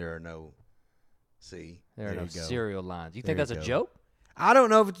hungry. And there are no, there are no cereal lines. You think that's a joke? I don't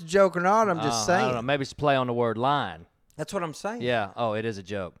know if it's a joke or not. I'm just saying. I don't know. Maybe it's a play on the word line. That's what I'm saying. Yeah. Oh, it is a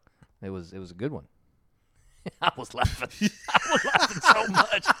joke. It was a good one. I was laughing. I was laughing so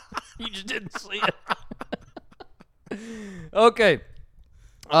much. You just didn't see it. Okay.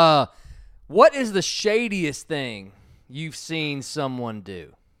 What is the shadiest thing you've seen someone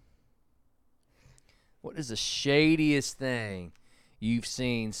do? What is the shadiest thing you've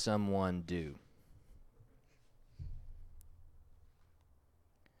seen someone do?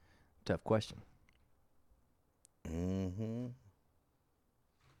 Tough question. Man,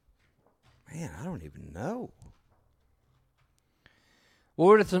 I don't even know.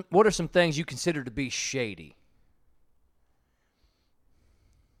 What are some things you consider to be shady?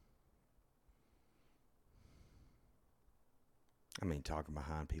 I mean, talking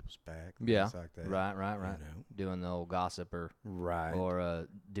behind people's back. Yeah. Things like that. Right. You know. Doing the old gossip or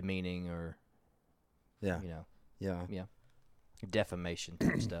demeaning or Yeah. Yeah. Defamation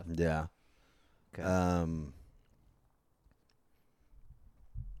type stuff. Yeah. Okay.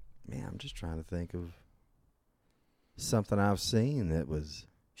 Man, I'm just trying to think of something I've seen that was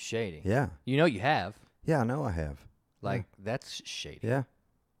shady. Yeah. You have. Yeah, I know I have. That's shady. Yeah.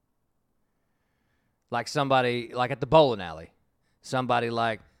 Like somebody, like at the bowling alley, somebody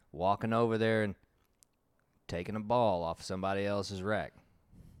like walking over there and taking a ball off somebody else's rack,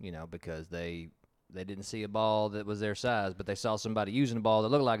 because they didn't see a ball that was their size, but they saw somebody using a ball that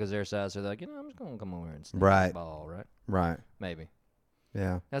looked like it was their size, so they're like, I'm just going to come over here and snap the ball, right? Right. Maybe.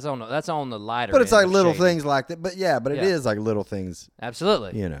 Yeah. That's on the lighter But it's end like of little shady. things like that. But it is like little things.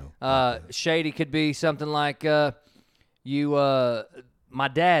 Absolutely. Shady could be something like my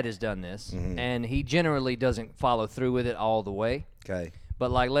dad has done this, and he generally doesn't follow through with it all the way. Okay.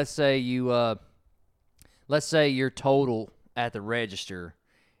 But like, let's say your total at the register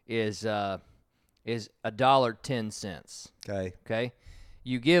is $1.10. Okay. Okay.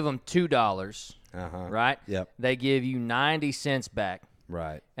 You give them $2. Right. Yep. They give you 90 cents back.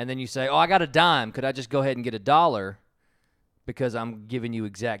 Right. And then you say, "Oh, I got a dime. Could I just go ahead and get $1 because I'm giving you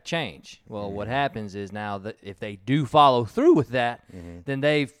exact change?" Well, what happens is now that if they do follow through with that, then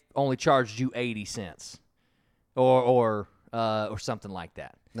they've only charged you 80 cents, or something like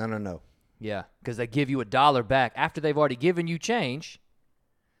that. No. Yeah, because they give you $1 back after they've already given you change.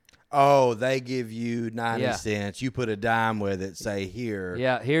 Oh, they give you 90 cents. You put a dime with it. Say here.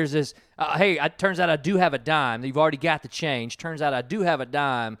 Yeah, here's this. Hey, it turns out I do have a dime. You've already got the change. Turns out I do have a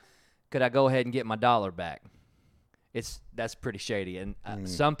dime. Could I go ahead and get my $1 back? That's pretty shady. And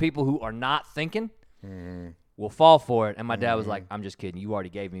some people who are not thinking will fall for it. And my dad was like, "I'm just kidding. You already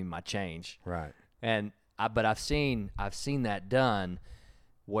gave me my change." Right. But I've seen that done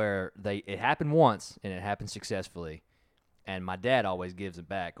where it happened once and it happened successfully. And my dad always gives it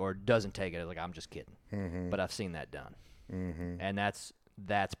back or doesn't take it. Like, I'm just kidding. But I've seen that done. And that's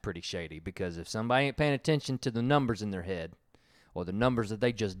pretty shady because if somebody ain't paying attention to the numbers in their head or the numbers that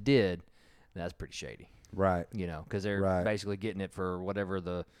they just did, that's pretty shady. Right. Because they're basically getting it for whatever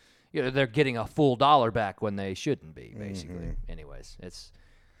they're getting a full $1 back when they shouldn't be, basically. Anyways, it's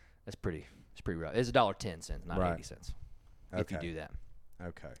pretty rough. It's $1.10, not 80 cents. If you do that.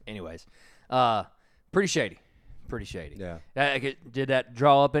 Okay. Anyways, pretty shady. Pretty shady. Yeah. Did that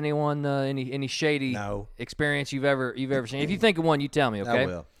draw up anyone? Any shady experience you've ever seen? If you think of one, you tell me. Okay. I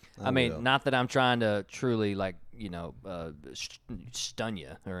will. I mean, not that I'm trying to truly stun you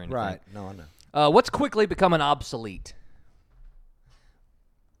or anything. Right. No, I know. What's quickly becoming obsolete?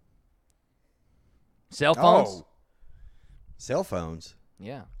 Cell phones. Oh. Cell phones.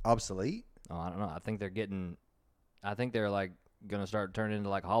 Yeah. Obsolete. Oh, I don't know. I think they're like gonna start turning into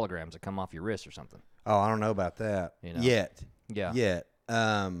like holograms that come off your wrist or something. Oh, I don't know about that. Yet. Yeah. Yet.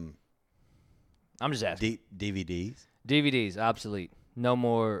 I'm just asking. DVDs. DVDs obsolete. No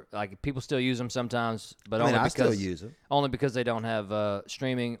more. Like people still use them sometimes, but I still use them. Only because they don't have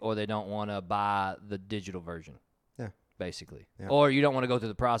streaming or they don't want to buy the digital version. Yeah. Basically. Yeah. Or you don't want to go through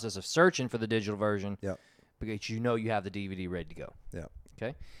the process of searching for the digital version. Yep. Because you know you have the DVD ready to go. Yeah.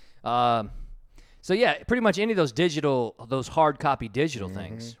 Okay. So yeah, pretty much any of those hard copy digital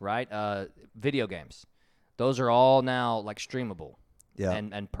things, right? Video games, those are all now like streamable. Yeah.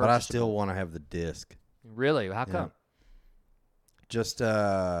 And purchasable. But I still want to have the disc. Really? How come? Just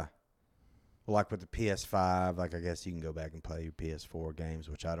like with the PS5, like I guess you can go back and play your PS4 games,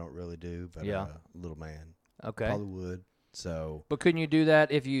 which I don't really do, but little man probably would. So, but couldn't you do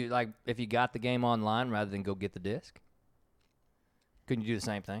that if you got the game online rather than go get the disc? Couldn't you do the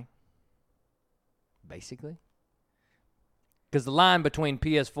same thing? Basically, because the line between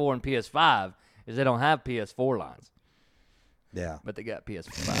PS4 and PS5 is they don't have PS4 lines. Yeah, but they got PS5.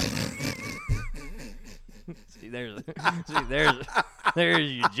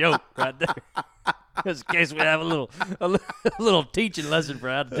 there's your joke right there. Just in case we have a little teaching lesson for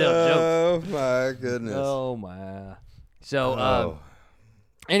how to tell jokes. Oh my goodness. Oh my. So,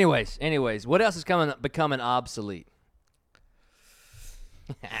 anyways, what else is becoming obsolete?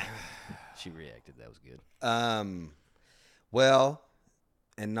 She reacted. That was good. Well,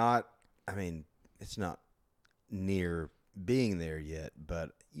 and not. I mean, it's not near being there yet,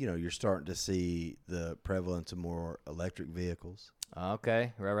 but you're starting to see the prevalence of more electric vehicles.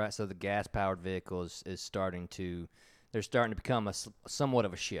 Okay, right. So the gas-powered vehicles is starting to become somewhat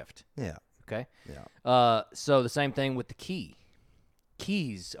of a shift. Yeah. Okay. Yeah. So the same thing with the key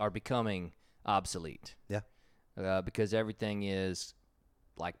keys are becoming obsolete. Yeah. Because everything is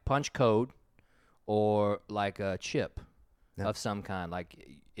like punch code or like a chip of some kind.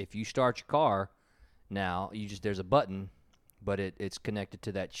 Like if you start your car now, there's a button, but it's connected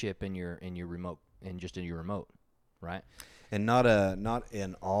to that chip in your remote, in your remote, right? And not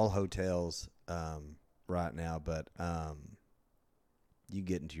in all hotels right now, but you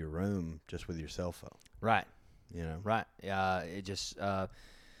get into your room just with your cell phone. Right. You know. Right. It just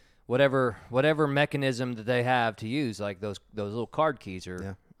whatever mechanism that they have to use, like those little card keys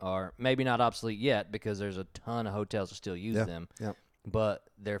are maybe not obsolete yet because there's a ton of hotels that still use them. Yeah. But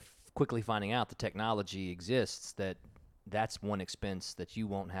they're quickly finding out the technology exists that's one expense that you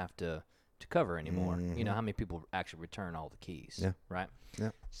won't have to cover anymore. Mm-hmm. You know how many people actually return all the keys. Yeah. Right.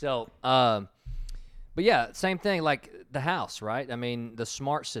 Yeah. So, but yeah, same thing like the house, right? I mean, the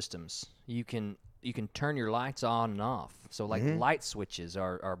smart systems, you can turn your lights on and off. So like light switches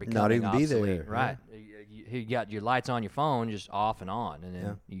are becoming not even obsolete, be there, right? You got your lights on your phone just off and on, and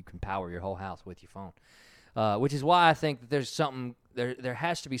then you can power your whole house with your phone. Which is why I think that there's something there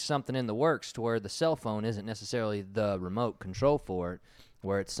has to be something in the works to where the cell phone isn't necessarily the remote control for it,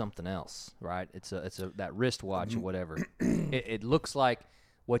 where it's something else, right? It's that wristwatch or whatever. It looks like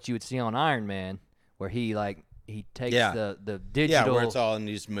what you would see on Iron Man, where he takes the digital, where it's all and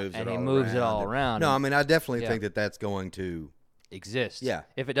he just moves and it all he moves around. it all around. No, I mean I definitely think that that's going to exist. Yeah.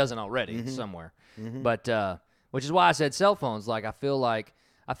 If it doesn't already somewhere. But which is why I said cell phones. Like I feel like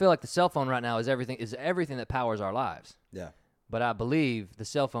the cell phone right now is everything that powers our lives. Yeah. But I believe the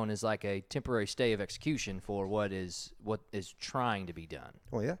cell phone is like a temporary stay of execution for what is trying to be done.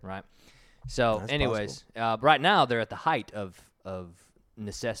 Well, yeah. Right. So, That's anyways, right now they're at the height of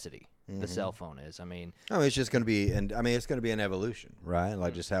necessity. The cell phone is. I mean, it's just going to be, it's going to be an evolution, right?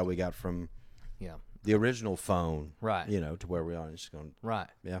 Like just how we got from the original phone, right? To where we are. It's just going, right?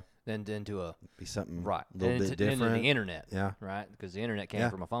 Yeah. Then into a be something right, a little bit different. Into the internet, yeah, right? Because the internet came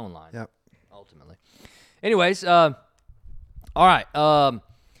from a phone line, yep. Ultimately. Anyways, all right.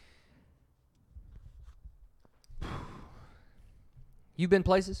 You've been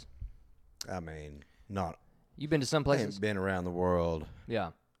places? I mean, not. You've been to some I places? ain't been around the world.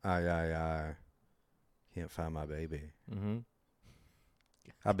 Yeah. I can't find my baby. Mm-hmm.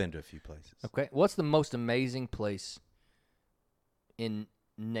 I've been to a few places. Okay. What's the most amazing place in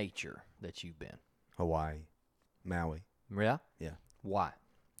nature that you've been? Hawaii. Maui. Yeah? Yeah. Why?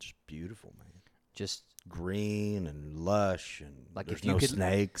 Just beautiful, man. Just green and lush and like there's if you no could,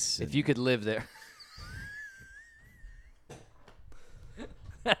 snakes. If you could live there.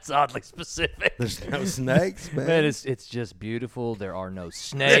 That's oddly specific. There's no snakes, man. Man, it's just beautiful. There are no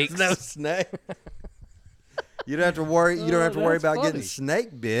snakes. There's no snake. You don't have to worry. You don't have to worry about getting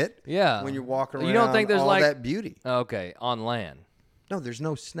snake bit. Yeah. When you're walking around. You don't think there's all like that beauty? Okay, on land. No, there's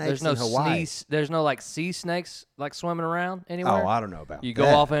no snakes. There's no in Hawaii. there's no like sea snakes like swimming around anywhere. Oh, I don't know about you that. go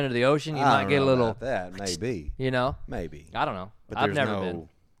off into the ocean, you might get a little. That maybe. You know. Maybe. I don't know. But I've never been.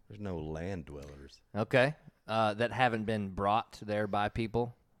 There's no land dwellers. Okay. That haven't been brought there by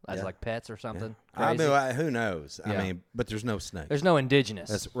people as like pets or something. Yeah. I mean, who knows? Yeah. I mean, but there's no snakes. There's no indigenous.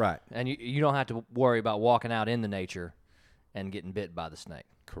 That's right. And you don't have to worry about walking out in the nature and getting bit by the snake.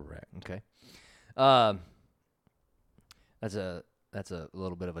 Correct. Okay. That's a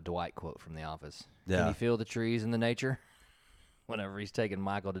little bit of a Dwight quote from The Office. Yeah. Can you feel the trees in the nature? Whenever he's taking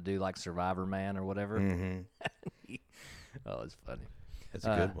Michael to do like Survivor Man or whatever. Mm-hmm. Oh, it's funny. That's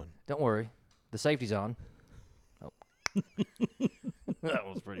a good one. Don't worry. The safety's on. Oh. That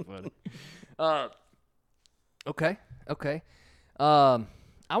was pretty funny. Okay.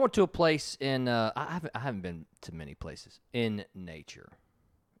 I went to a place in I haven't been to many places in nature.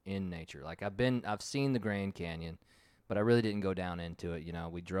 Like I've seen the Grand Canyon, but I really didn't go down into it. You know,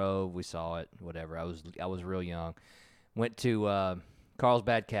 we drove, we saw it, whatever. I was real young. Went to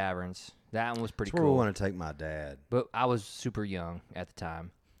Carlsbad Caverns. That one was pretty That's cool. where we want to take my dad. But I was super young at the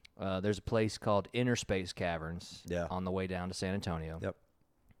time. There's a place called Inner Space Caverns on the way down to San Antonio. Yep.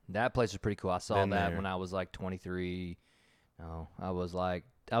 That place was pretty cool. I saw that when I was like 23. No, I was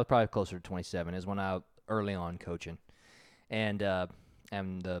probably closer to 27. Is when I early on coaching, and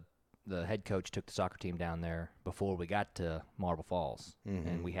the head coach took the soccer team down there before we got to Marble Falls,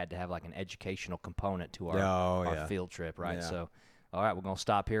 and we had to have like an educational component to our field trip, right? Yeah. So, all right, we're gonna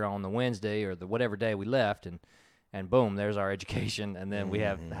stop here on the Wednesday or the whatever day we left, and boom, there's our education, and then we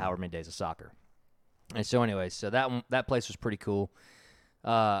have however many days of soccer. And so, anyways, so that place was pretty cool.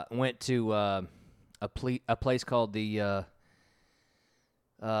 Went to a place called the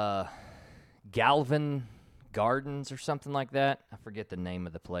Galvin Gardens or something like that. I forget the name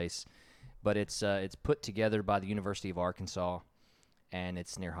of the place, but it's put together by the University of Arkansas, and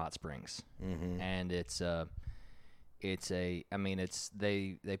it's near Hot Springs, and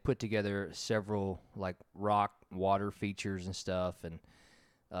they put together several like rock water features and stuff, and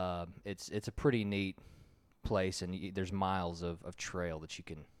it's a pretty neat place, and there's miles of trail that you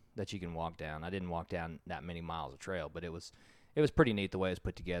can walk down. I didn't walk down that many miles of trail, but it was pretty neat the way it was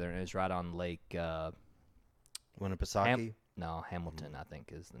put together, and it was right on Lake Winnipesaukee? Hamilton, I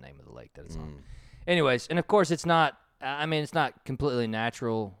think is the name of the lake that it's on. Anyways, and of course it's not completely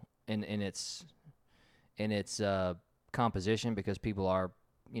natural in its composition, because people are,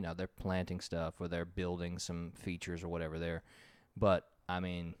 they're planting stuff or they're building some features or whatever there. But I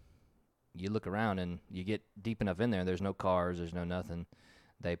mean, you look around and you get deep enough in there, there's no cars, there's no nothing.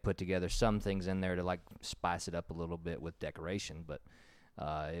 They put together some things in there to like spice it up a little bit with decoration, but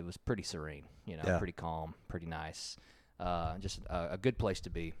it was pretty serene, pretty calm, pretty nice. Just a good place to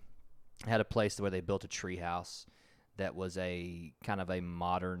be. Had a place where they built a tree house that was a kind of a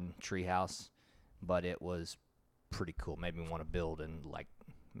modern tree house, but it was pretty cool. Made me want to build and like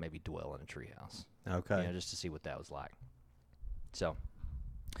maybe dwell in a tree house. Okay. Just to see what that was like. So,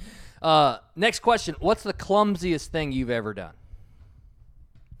 next question. What's the clumsiest thing you've ever done?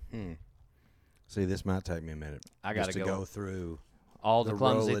 See, this might take me a minute. I got to go through all the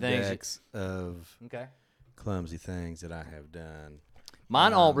clumsy Rolodex things of clumsy things that I have done.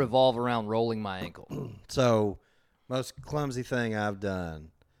 Mine all revolve around rolling my ankle. So, most clumsy thing I've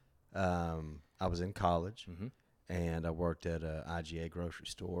done, I was in college, and I worked at a IGA grocery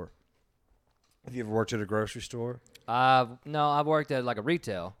store. Have you ever worked at a grocery store? No, I've worked at like a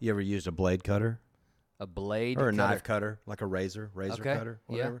retail. You ever used a blade cutter? A blade or a cutter? Knife cutter, like a razor cutter,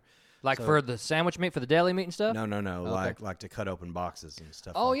 whatever. Yeah. Like for the sandwich meat, for the deli meat and stuff? No. Okay. Like to cut open boxes and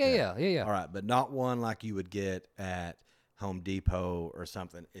stuff. Oh, like yeah. All right, but not one like you would get at Home Depot or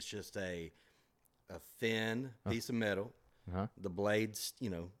something. It's just a thin piece of metal. The blade,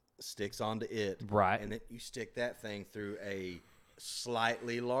 sticks onto it. Right. And then you stick that thing through a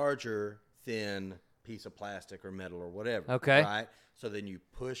slightly larger, thin piece of plastic or metal or whatever. Okay. Right? So then you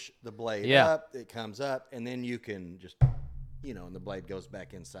push the blade up, it comes up, and then you can just, and the blade goes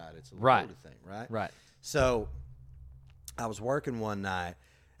back inside. It's a little thing, right? Right. So I was working one night.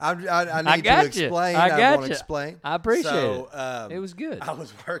 I need to explain. I want to explain. I appreciate it. It was good. I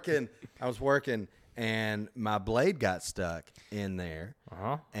was working, and my blade got stuck in there.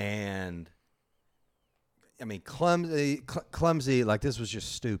 And I mean, clumsy. Like this was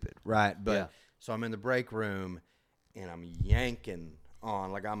just stupid, right? But so I'm in the break room, and I'm yanking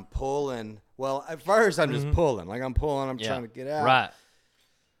on, like I'm pulling. Well, at first I'm just pulling, like I'm pulling. I'm trying to get out. Right.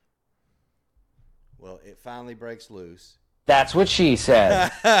 Well, it finally breaks loose. That's what she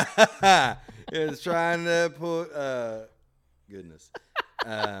said. It's trying to pull. Goodness.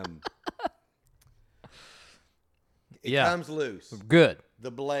 It comes loose. Good.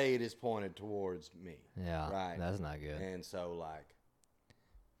 The blade is pointed towards me. Yeah. Right. That's not good. And so, like,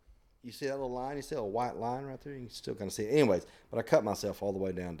 you see that little line? You see a white line right there? You can still kind of see it. Anyways, but I cut myself all the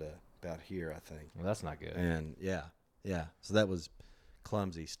way down to about here, I think. Well, that's not good. And, yeah. So that was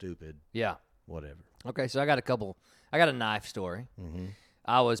clumsy, stupid. Yeah. Whatever. Okay, so I got a knife story.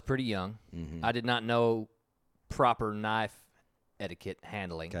 I was pretty young. I did not know proper knife etiquette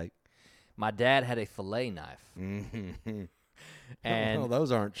handling. Okay. My dad had a fillet knife. And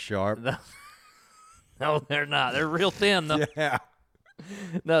those aren't sharp. No, they're not. They're real thin, though. Yeah.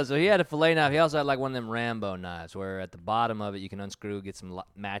 No, so he had a fillet knife. He also had like one of them Rambo knives where at the bottom of it you can unscrew, get some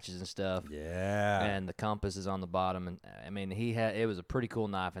matches and stuff. Yeah. And the compass is on the bottom. And I mean, it was a pretty cool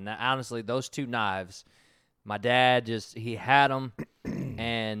knife. And honestly, those two knives, my dad he had them,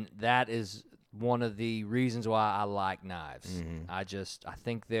 and that is one of the reasons why I like knives. I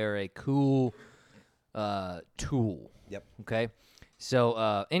think they're a cool tool. Yep. Okay.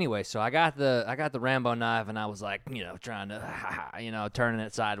 So anyway, so I got the Rambo knife, and I was like, trying to, turning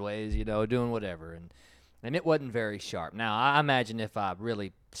it sideways, doing whatever, and it wasn't very sharp. Now I imagine if I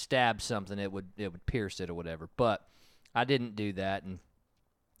really stabbed something, it would pierce it or whatever, but I didn't do that,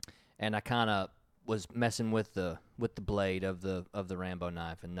 and I kind of was messing with the blade of the Rambo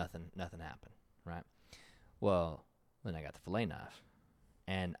knife, and nothing happened, right? Well, then I got the fillet knife,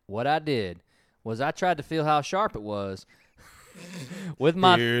 and what I did was I tried to feel how sharp it was.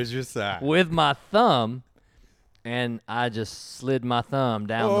 Here's your side. With my thumb, and I just slid my thumb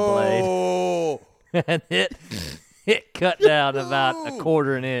down the blade, and it cut down about a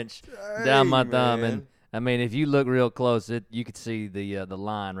quarter an inch down my thumb. And I mean, if you look real close, you could see the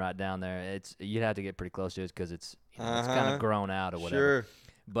line right down there. You'd have to get pretty close to it because it's it's kind of grown out or whatever.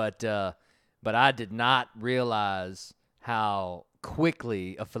 Sure. But I did not realize how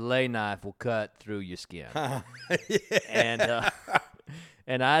quickly a fillet knife will cut through your skin. And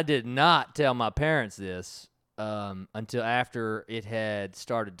And I did not tell my parents this until after it had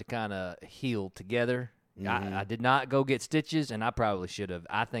started to kind of heal together. I did not go get stitches, and I probably should have.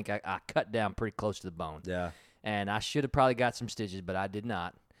 I think I cut down pretty close to the bone. Yeah. And I should have probably got some stitches, but I did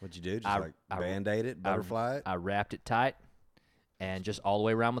not. What'd you do? Just Band-Aid it, butterfly it? I wrapped it tight and just all the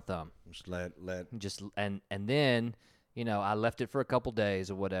way around my thumb. Just let. And then, I left it for a couple days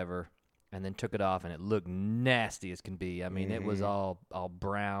or whatever, and then took it off, and it looked nasty as can be. I mean, it was all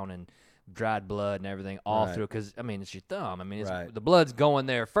brown and dried blood and everything all through, because, it's your thumb. The blood's going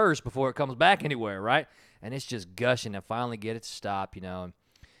there first before it comes back anywhere, right? And it's just gushing. I finally get it to stop,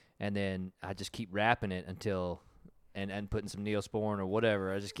 and then I just keep wrapping it until, and putting some Neosporin or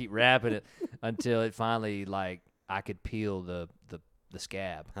whatever. I just keep wrapping it until it finally, I could peel the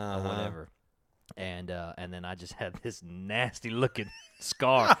scab or whatever. And then I just had this nasty looking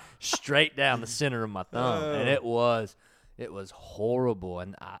scar straight down the center of my thumb, and it was horrible,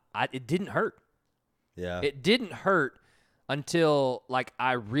 and it didn't hurt. Yeah, it didn't hurt until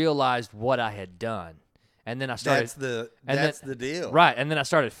I realized what I had done, and then I started. That's the deal, right? And then I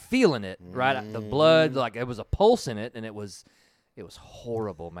started feeling it, right? The blood, it was a pulse in it, and it was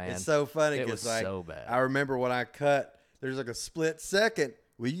horrible, man. It's so funny because so bad. I remember when I cut. There's a split second.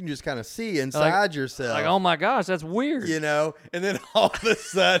 Well, you can just kind of see inside yourself. Oh my gosh, that's weird. And then all of a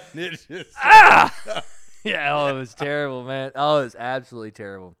sudden it just yeah, it was terrible, man. Oh, it was absolutely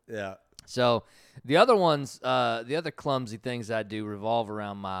terrible. Yeah. So the other ones, the other clumsy things I do revolve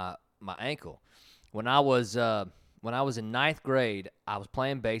around my ankle. When I was in ninth grade, I was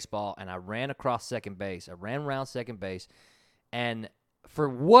playing baseball and I ran across second base. I ran around second base, and for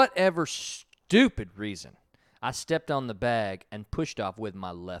whatever stupid reason, I stepped on the bag and pushed off with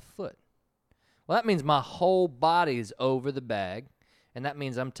my left foot. Well, that means my whole body is over the bag, and that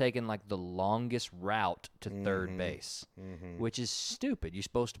means I'm taking the longest route to third base, which is stupid. You're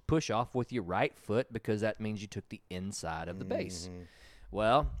supposed to push off with your right foot because that means you took the inside of the base.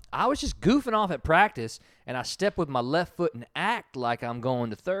 Well, I was just goofing off at practice, and I step with my left foot and act like I'm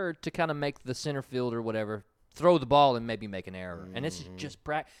going to third to kind of make the center field or whatever throw the ball and maybe make an error. And this is just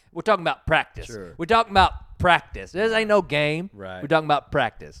practice. We're talking about practice. Sure. We're talking about practice. This ain't no game. Right. We're talking about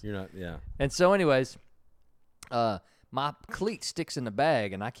practice. You're not, yeah. And so anyways, my cleat sticks in the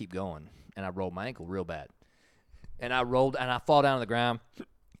bag, and I keep going, and I roll my ankle real bad. And I fall down to the ground,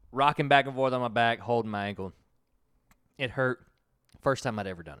 rocking back and forth on my back, holding my ankle. It hurt. First time I'd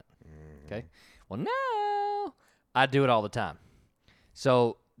ever done it. Okay? Well, now I do it all the time.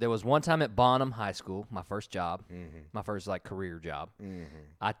 So there was one time at Bonham High School, my first job, my first career job.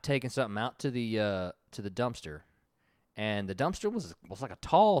 I'd taken something out to the dumpster, and the dumpster was like a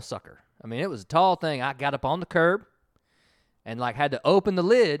tall sucker. It was a tall thing. I got up on the curb and had to open the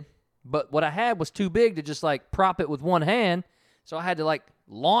lid, but what I had was too big to just prop it with one hand, so I had to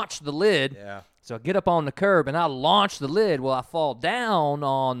launch the lid. Yeah. So I get up on the curb and I launch the lid. Well, I fall down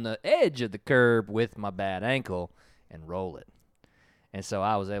on the edge of the curb with my bad ankle and roll it. And so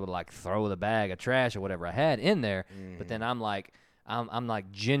I was able to throw the bag of trash or whatever I had in there, but then I'm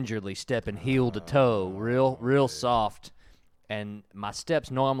gingerly stepping heel to toe, real soft, and my steps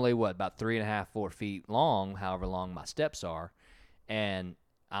normally about 3.5, 4 feet long, however long my steps are, and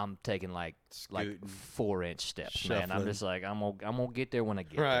I'm taking 4-inch steps, Shuffling. man. I'm just I'm gonna get there when I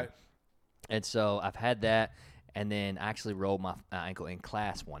get Right. there. And so I've had that, and then I actually rolled my ankle in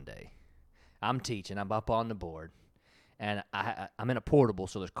class one day. I'm teaching. I'm up on the board. And I'm in a portable,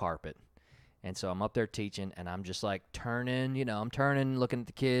 so there's carpet. And so I'm up there teaching, and I'm just turning, I'm turning, looking at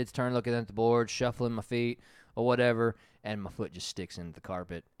the kids, looking at the board, shuffling my feet or whatever, and my foot just sticks into the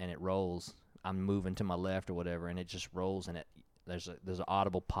carpet, and it rolls. I'm moving to my left or whatever, and it just rolls, and there's an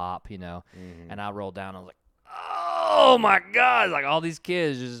audible pop, and I roll down. I was like, oh, my God. All these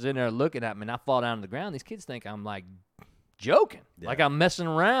kids just in there looking at me, and I fall down to the ground. These kids think I'm joking, I'm messing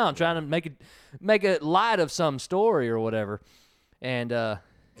around, trying to make a light of some story or whatever, and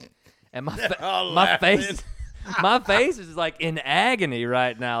my face is in agony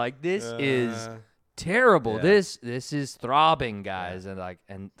right now. This is terrible. Yeah. This is throbbing, guys, and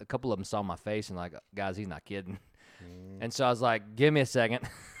a couple of them saw my face and guys, he's not kidding, and so I was like, give me a second.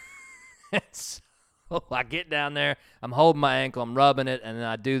 And so I get down there, I'm holding my ankle, I'm rubbing it, and then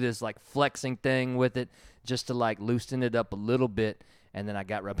I do this flexing thing with it, just to loosen it up a little bit, and then I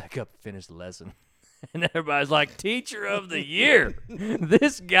got right back up and finished the lesson. And everybody's like, teacher of the year,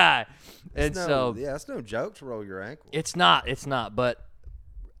 this guy. It's no joke to roll your ankle. It's not, but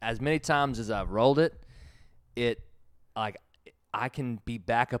as many times as I've rolled it, I can be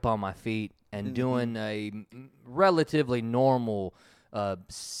back up on my feet and doing a relatively normal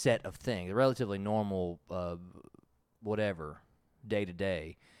set of things, a relatively normal whatever. day to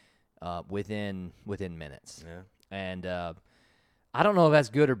day, within minutes. Yeah. And I don't know if that's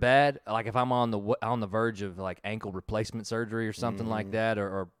good or bad. Like if I'm on the verge of like ankle replacement surgery or something like that,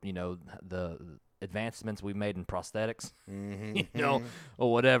 or the advancements we've made in prosthetics,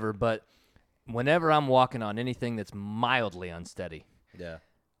 or whatever. But whenever I'm walking on anything that's mildly unsteady,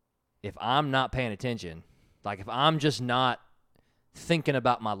 if I'm not paying attention, like if I'm just not thinking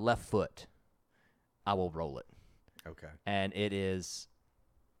about my left foot, I will roll it. Okay. And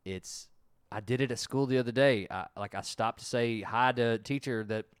I did it at school the other day. I stopped to say hi to a teacher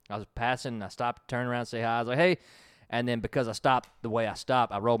that I was passing, and I stopped to turn around and say hi. I was like, hey. And then because I stopped the way I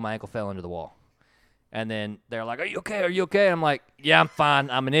stopped, I rolled my ankle, fell into the wall. And then they're like, are you okay? Are you okay? I'm like, yeah, I'm fine.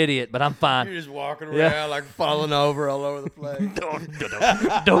 I'm an idiot, but I'm fine. You're just walking around like falling over all over the place.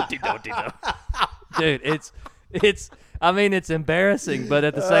 Dude, it's embarrassing, but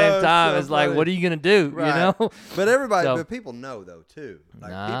at the same time, it's like, what are you going to do, right. you know? But people know, though, too.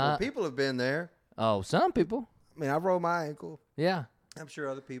 Like, people have been there. Oh, some people. I mean, I've rolled my ankle. Yeah. I'm sure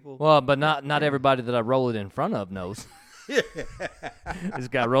other people. Well, but not everybody that I roll it in front of knows. This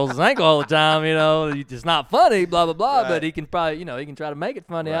guy rolls his ankle all the time, It's not funny, blah, blah, blah, but he can probably, he can try to make it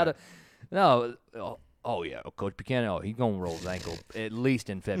funny out of. No. Oh, yeah, Coach Buchanan, he's going to roll his ankle at least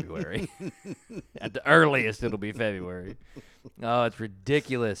in February. At the earliest, it'll be February. Oh, it's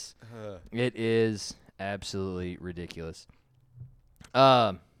ridiculous. It is absolutely ridiculous.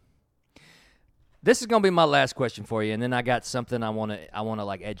 This is going to be my last question for you, and then I got something I want to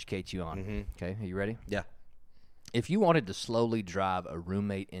like educate you on. Mm-hmm. Okay, are you ready? Yeah. If you wanted to slowly drive a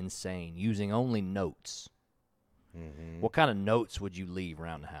roommate insane using only notes, what kind of notes would you leave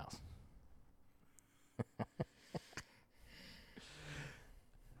around the house?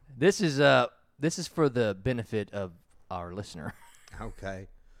 This is for the benefit of our listener. Okay.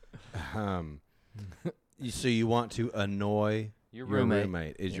 So you want to annoy your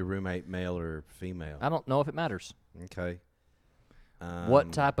roommate? Is your roommate male or female? I don't know if it matters. Okay.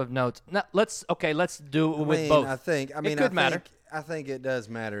 What type of notes? No, let's do it with both. I think it could matter. I think it does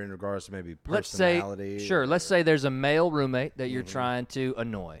matter in regards to maybe personality. Let's say there's a male roommate that you're trying to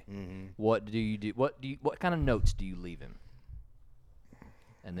annoy. What do you do? What kind of notes do you leave him?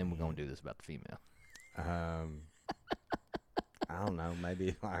 And then we're gonna do this about the female. I don't know.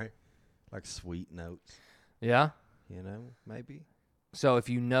 Maybe like sweet notes. Yeah. Maybe. So if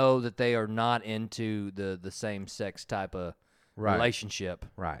you know that they are not into the same sex type of relationship,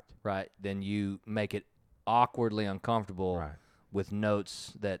 right, then you make it awkwardly uncomfortable with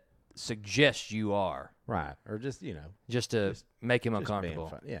notes that suggest you are. Right. Or just to make him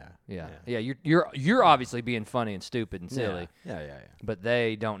uncomfortable. Yeah. You're obviously being funny and stupid and silly. Yeah. But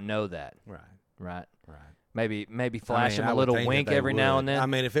they don't know that. Right. Maybe flash them a I little would think wink that they every now and then. I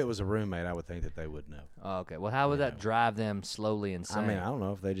mean, if it was a roommate, I would think that they would know. Oh, okay. Well, how would that drive them slowly insane? I mean, I don't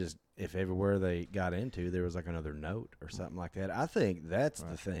know if everywhere they got into there was like another note or something like that. I think that's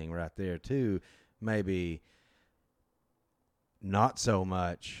the thing right there too. Maybe not so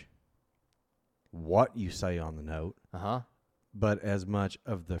much what you say on the note, but as much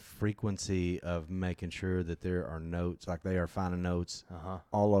of the frequency of making sure that there are notes, like they are finding notes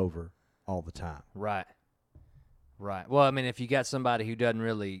all over all the time. Right. Well, I mean, if you got somebody who doesn't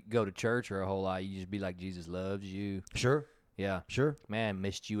really go to church or a whole lot, you just be like, Jesus loves you. Sure. Yeah. Sure. Man,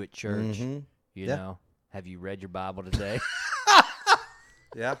 missed you at church. You know, have you read your Bible today?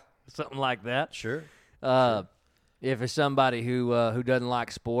 Yeah. Something like that. Sure. If it's somebody who doesn't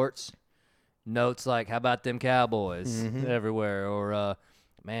like sports, notes like, how about them Cowboys everywhere? Or,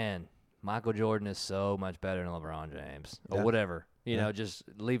 man, Michael Jordan is so much better than LeBron James. Or whatever. You know, just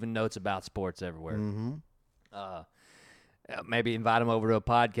leaving notes about sports everywhere. Maybe invite them over to a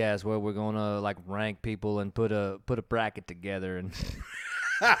podcast where we're going to like rank people and put a bracket together, and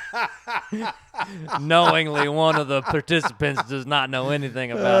knowingly one of the participants does not know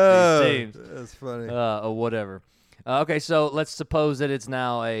anything about these teams. That's funny. Or whatever. Okay, so let's suppose that it's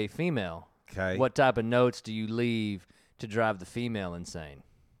now a female. Okay. What type of notes do you leave to drive the female insane?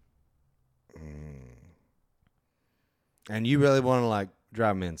 And you really want to like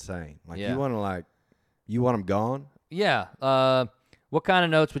drive them insane? Like you want them gone? Yeah. What kind of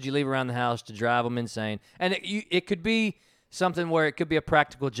notes would you leave around the house to drive them insane? And it could be something where it could be a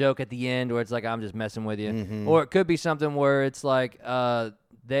practical joke at the end where it's like, I'm just messing with you. Or it could be something where it's like,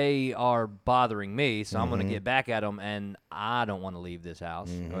 they are bothering me, so I'm going to get back at them, and I don't want to leave this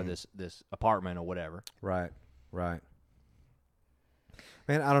house or this apartment or whatever. Right.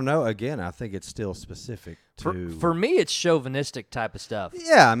 Man, I don't know. Again, I think it's still specific to... For me, it's chauvinistic type of stuff.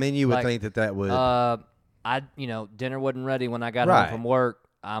 Yeah, I mean, you would think that would... dinner wasn't ready when I got home from work.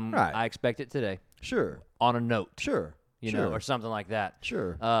 I expect it today. Sure. On a note. Sure. you know, or something like that.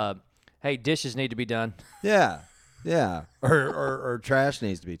 Sure. Hey, dishes need to be done. Yeah. Or trash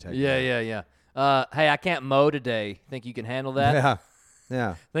needs to be taken. Yeah. Hey, I can't mow today. Think you can handle that?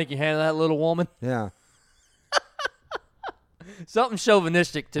 Yeah. Think you handle that, little woman? Yeah. Something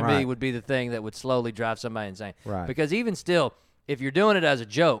chauvinistic to me would be the thing that would slowly drive somebody insane. Right. Because even still, if you're doing it as a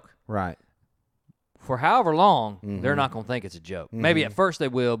joke, right, for however long, they're not going to think it's a joke. Maybe at first they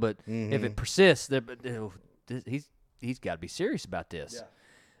will, but if it persists, he's got to be serious about this. Yeah.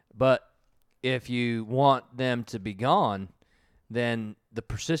 But if you want them to be gone, then the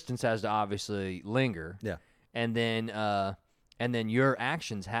persistence has to obviously linger. Yeah. And then your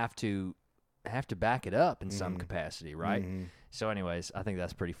actions have to back it up in some capacity, right? So anyways, I think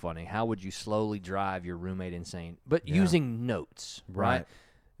that's pretty funny. How would you slowly drive your roommate insane? But using notes, right?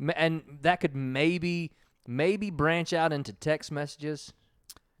 And that could maybe branch out into text messages,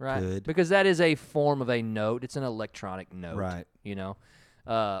 right? Good. Because that is a form of a note. It's an electronic note, right? You know,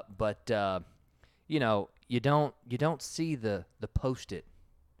 but you know, you don't see the Post-it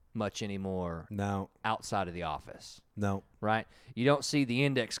much anymore. No. Outside of the office. No. Right? You don't see the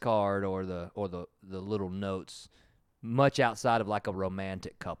index card or the little notes much outside of like a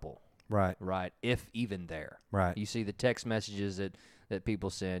romantic couple. Right. Right. If even there. Right. You see the text messages that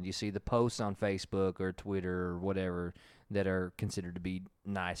people send. You see the posts on Facebook or Twitter or whatever that are considered to be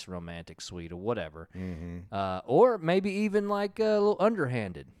nice, romantic, sweet, or whatever. Or maybe even like a little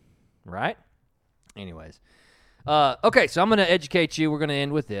underhanded. Right? Anyways. Okay, so I'm going to educate you. We're going to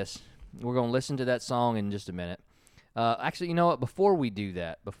end with this. We're going to listen to that song in just a minute. Actually, you know what? Before we do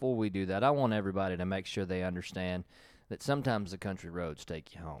that, I want everybody to make sure they understand that sometimes the country roads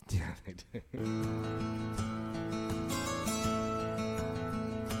take you home. Yeah, they do.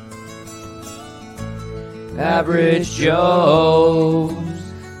 Average Joe's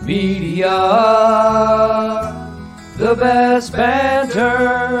Media, the best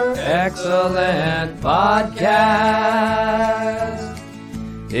banter, excellent podcast.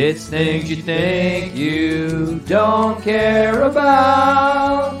 It's things you think you don't care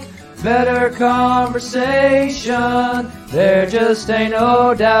about. Better conversation, there just ain't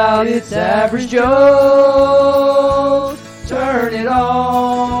no doubt. It's Average Joe. Turn it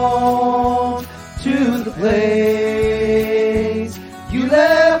on to the place you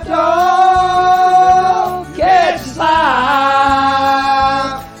left off. Catch us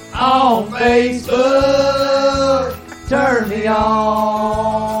live on Facebook. Turn me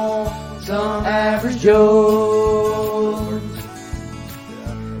on some Average Joe.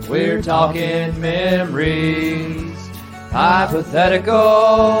 We're talking memories,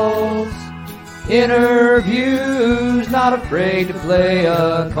 hypotheticals, interviews, not afraid to play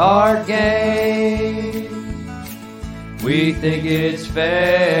a card game. We think it's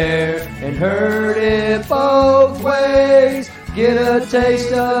fair and heard it both ways. Get a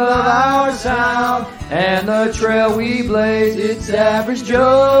taste of our sound and the trail we blaze. It's Average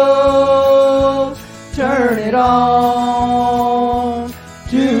Joe. Turn it on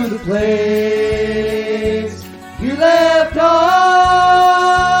to the place you left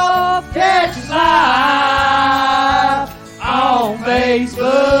off. Catch us live on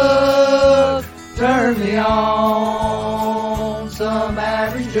Facebook. Turn me on some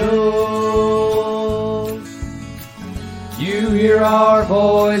Average Joe. You hear our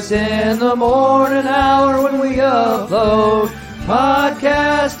voice in the morning hour when we upload.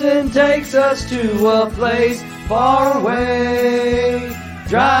 Podcasting takes us to a place far away.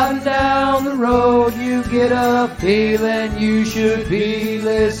 Driving down the road, you get a feeling you should be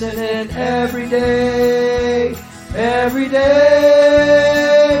listening every day. Every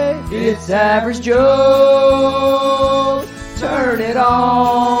day, it's Average Joe. Turn it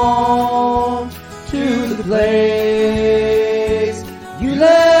on to the place you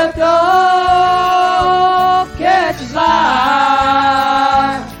left off. Catch us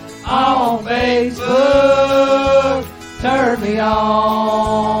live on Facebook. Turn me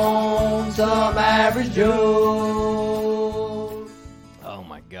on some Average Joe. Oh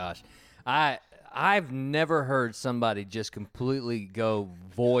my gosh. I've never heard somebody just completely go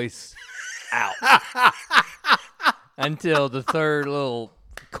voice out until the third little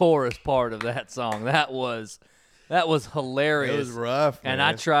chorus part of that song. That was hilarious. It was rough, man. And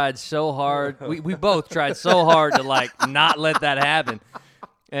I tried so hard. We both tried so hard to like not let that happen.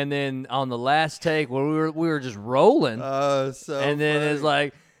 And then on the last take where we were just rolling. Oh, so and then funny. it's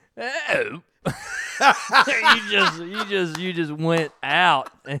like, oh. you just went out.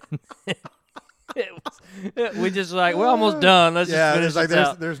 And we just like, we're almost done. Let's just finish this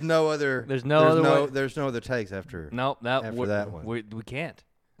out. There's no other. There's no other way. There's no other takes after. Nope. After that one. We can't.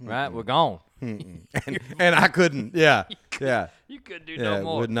 right? We're gone. and I couldn't. Yeah, yeah. You couldn't do no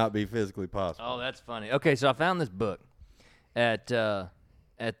more. It would not be physically possible. Oh, that's funny. Okay, so I found this book at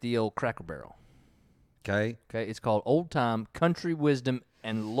the old Cracker Barrel. Okay. It's called Old Time Country Wisdom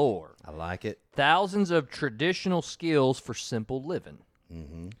and Lore. I like it. Thousands of traditional skills for simple living.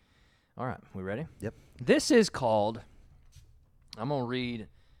 Mm-hmm. All right, we ready? Yep. This is called. I'm gonna read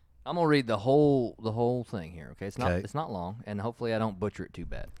the whole thing here. Okay, it's not long, and hopefully I don't butcher it too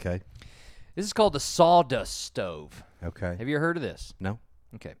bad. Okay. This is called the sawdust stove. Okay. Have you ever heard of this? No.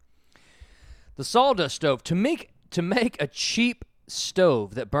 Okay. The sawdust stove, to make a cheap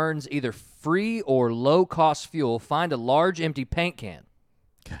stove that burns either free or low-cost fuel, find a large empty paint can.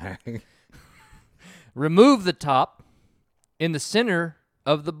 Okay. Remove the top. In the center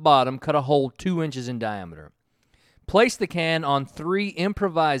of the bottom, cut a hole 2 inches in diameter. Place the can on 3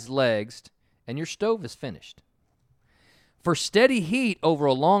 improvised legs, and your stove is finished. For steady heat over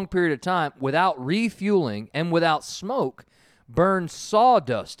a long period of time, without refueling and without smoke, burn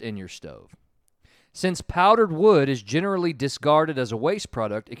sawdust in your stove. Since powdered wood is generally discarded as a waste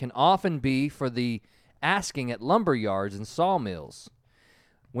product, it can often be for the asking at lumber yards and sawmills.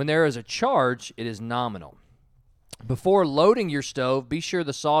 When there is a charge, it is nominal. Before loading your stove, be sure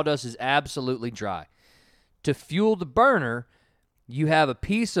the sawdust is absolutely dry. To fuel the burner, you have a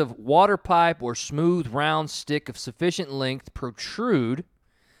piece of water pipe or smooth round stick of sufficient length protrude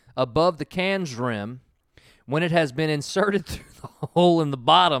above the can's rim when it has been inserted through the hole in the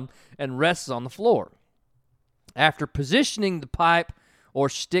bottom and rests on the floor. After positioning the pipe or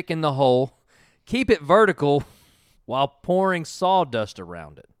stick in the hole, keep it vertical while pouring sawdust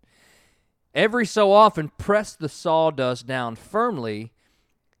around it. Every so often, press the sawdust down firmly,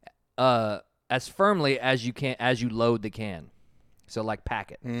 as firmly as you can as you load the can. So, like,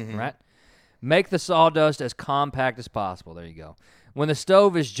 pack it, right? Make the sawdust as compact as possible. There you go. When the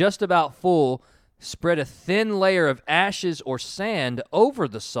stove is just about full, spread a thin layer of ashes or sand over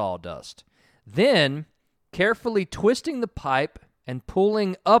the sawdust. Then, carefully twisting the pipe and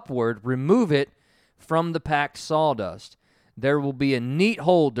pulling upward, remove it from the packed sawdust. There will be a neat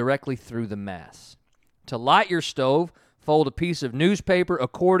hole directly through the mass. To light your stove, fold a piece of newspaper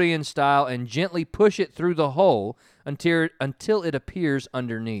accordion style and gently push it through the hole until it appears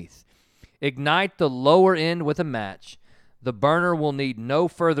underneath. Ignite the lower end with a match. The burner will need no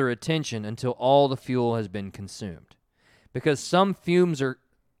further attention until all the fuel has been consumed. Because some fumes are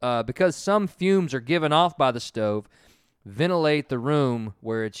given off by the stove, ventilate the room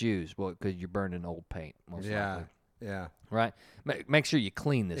where it's used. Well, because you're burning old paint, most likely. Yeah. Right? Make sure you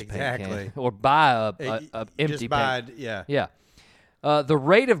clean this paint can. Or buy a empty paint. Yeah. The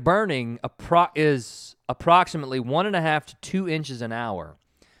rate of burning is approximately 1.5 to 2 inches an hour.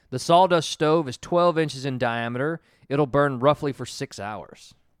 The sawdust stove is 12 inches in diameter. It'll burn roughly for 6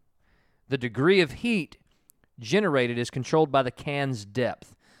 hours. The degree of heat generated is controlled by the can's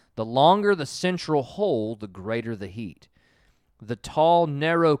depth. The longer the central hole, the greater the heat. A tall,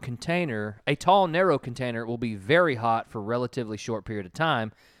 narrow container will be very hot for a relatively short period of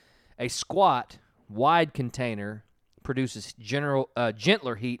time. A squat, wide container produces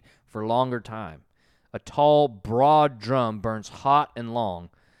gentler heat for longer time. A tall, broad drum burns hot and long.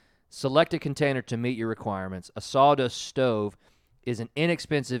 Select a container to meet your requirements. A sawdust stove is an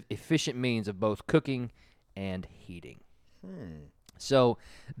inexpensive, efficient means of both cooking and heating. So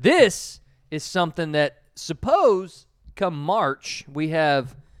this is something that, suppose come March, we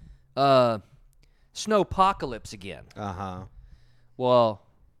have snowpocalypse again. Uh-huh. Well,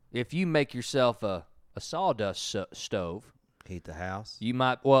 if you make yourself a sawdust stove, heat the house. You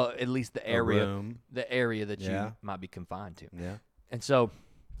might, at least the area that Yeah. you might be confined to. Yeah. And so,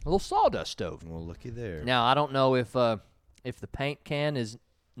 a little sawdust stove. Well, looky there. Now, I don't know if the paint can is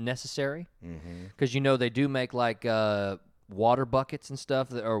necessary, because they do make like water buckets and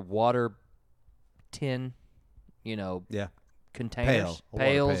stuff or water tin, containers,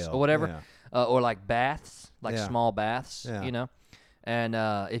 pails or whatever, or like baths, like small baths, And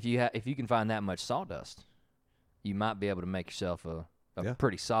if you can find that much sawdust, you might be able to make yourself a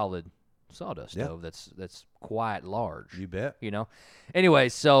pretty solid sawdust stove that's quite large. You bet. Anyway,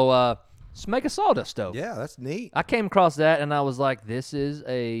 so let's make a sawdust stove. Yeah, that's neat. I came across that and I was like, this is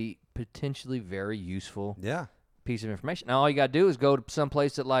a potentially very useful piece of information. Now all you gotta do is go to some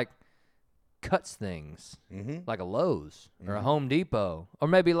place that like cuts things, like a Lowe's or a Home Depot, or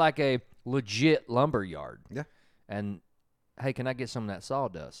maybe like a legit lumber yard. Yeah. And hey, can I get some of that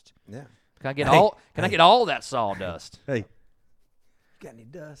sawdust? Yeah. Can I get I get all that sawdust? Hey. Got any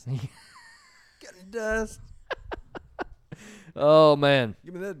dust? Got any dust? Oh man.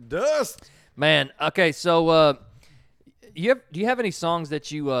 Give me that dust. Man, okay, so Do you have any songs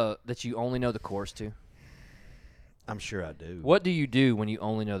that you only know the chorus to? I'm sure I do. What do you do when you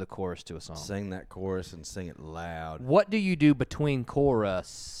only know the chorus to a song? Sing that chorus and sing it loud. What do you do between chori?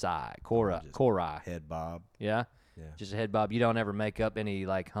 Head bob. Yeah? Yeah. Just a head bob. You don't ever make up any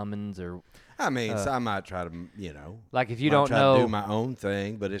like hummings or. I mean, so I might try to, like if you might don't try know, to do my own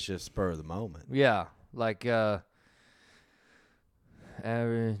thing, but it's just spur of the moment. Yeah, like average.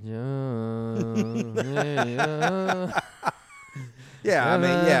 Yeah, I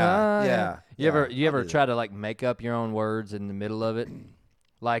mean, yeah. You ever try to like make up your own words in the middle of it,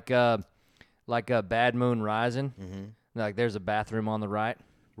 like Bad Moon Rising? Mm-hmm. Like there's a bathroom on the right.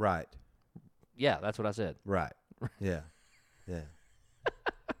 Right. Yeah, that's what I said. Right. Yeah. Yeah.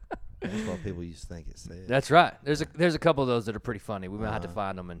 That's what people used to think it said. That's right. There's a couple of those that are pretty funny. We might have to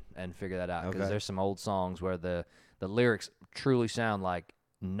find them and figure that out because there's some old songs where the lyrics truly sound like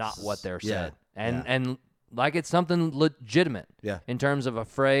not what they're said, and like it's something legitimate. Yeah. In terms of a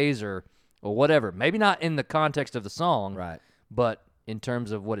phrase or whatever, maybe not in the context of the song, right? But in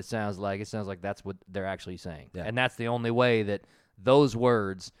terms of what it sounds like that's what they're actually saying, yeah. And that's the only way that those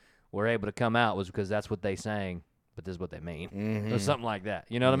words were able to come out was because that's what they sang. But this is what they mean, or something like that.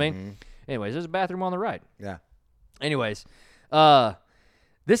 You know what I mean? Anyways, there's a bathroom on the right. Yeah. Anyways,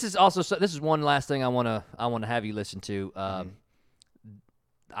 this is one last thing I wanna have you listen to.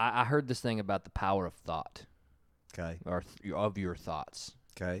 I heard this thing about the power of thought. Okay. Or of your thoughts.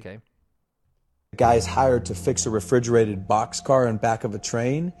 Okay. Okay. The guy's hired to fix a refrigerated boxcar in back of a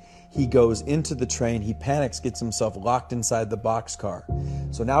train. He goes into the train, he panics, gets himself locked inside the boxcar.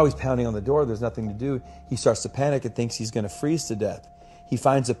 So now he's pounding on the door, there's nothing to do. He starts to panic and thinks he's going to freeze to death. He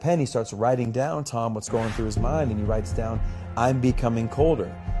finds a pen, he starts writing down, Tom, what's going through his mind, and he writes down, I'm becoming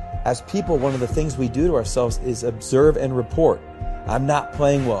colder. As people, one of the things we do to ourselves is observe and report. I'm not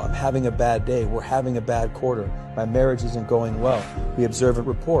playing well, I'm having a bad day, we're having a bad quarter, my marriage isn't going well. We observe and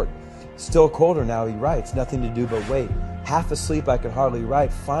report. Still colder now, he writes, nothing to do but wait. Half asleep, I could hardly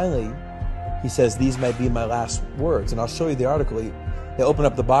write. Finally, he says, these may be my last words. And I'll show you the article. They open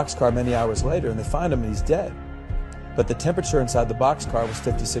up the boxcar many hours later, and they find him, and he's dead. But the temperature inside the boxcar was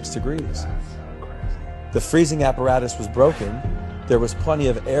 56 degrees. The freezing apparatus was broken. There was plenty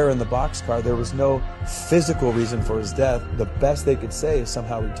of air in the boxcar. There was no physical reason for his death. The best they could say is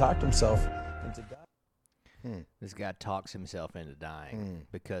somehow he talked himself into dying. This guy talks himself into dying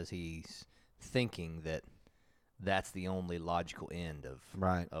because he's thinking that that's the only logical end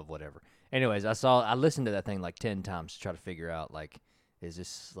of whatever. Anyways, I listened to that thing like 10 times to try to figure out, like, is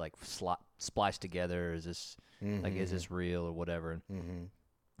this like spliced together? Is this like, is this real or whatever?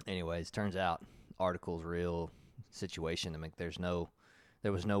 Anyways, turns out article's real situation. I mean, there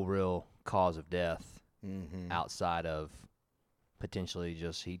was no real cause of death outside of potentially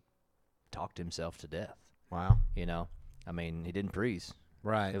just he talked himself to death. Wow. I mean, he didn't freeze.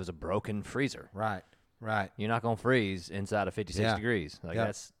 Right. It was a broken freezer. Right. Right. You're not going to freeze inside of 56 degrees. Like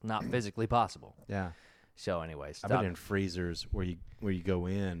that's not physically possible. Yeah. So anyways, I've been in freezers where you go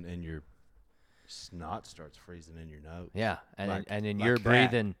in and your snot starts freezing in your nose. Yeah, and then like you're that.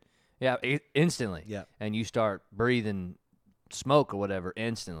 breathing. Yeah, instantly. Yeah. And you start breathing smoke or whatever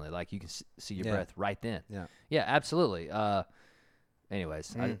instantly. Like you can see your breath right then. Yeah. Yeah, absolutely.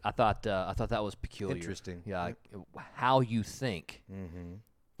 Anyways, I thought that was peculiar. Interesting. Yeah, how you think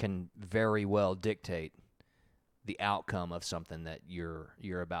can very well dictate the outcome of something that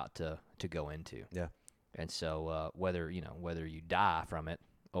you're about to go into. Yeah. And so whether you die from it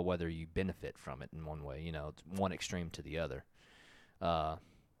or whether you benefit from it in one way, it's one extreme to the other.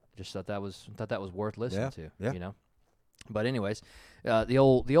 Just thought that was worth listening to. Yeah. But anyways, the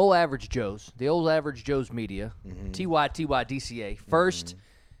old average Joes media, TYDCA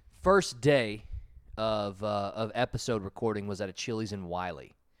first day of episode recording was at a Chili's in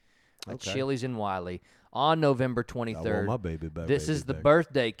Wiley. Chili's in Wiley on November 23rd. I want my baby back. This is the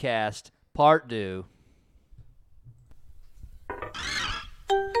birthday cast part 2.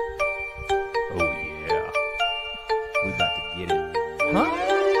 Oh yeah, we about to get it. Huh?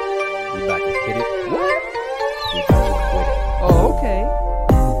 We about to hit it. What? We about to quit it. Oh, okay.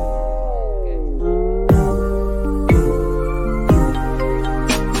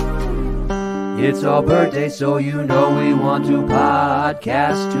 It's our birthday, so you know we want to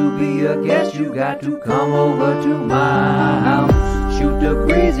podcast. To be a guest, you got to come over to my house. Shoot the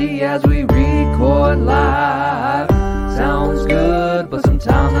breezy as we record live. Sounds good, but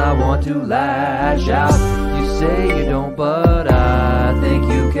sometimes I want to lash out. You say you don't, but I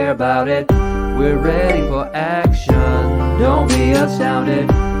think you care about it. We're ready for action, don't be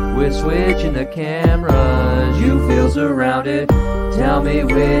astounded. We're switching the cameras, you feel surrounded. Tell me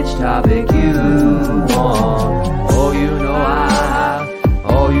which topic you want. Oh, you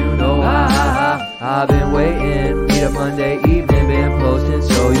know I've been waiting. Meet up Monday evening, been posting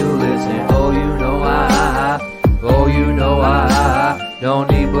so you listen. Oh, you know I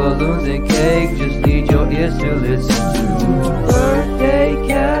don't need balloons and cake, just need your ears to listen to Birthday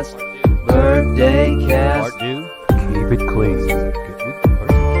Cast. Part 2. Keep it clean.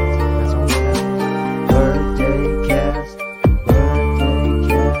 Birthday Cast. You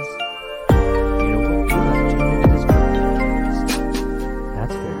know what? We're not tuning in this podcast.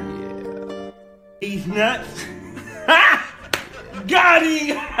 That's fair. Yeah. He's nuts. Got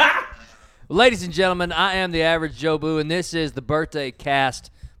him. Ladies and gentlemen, I am the Average Joe Boo, and this is the Birthday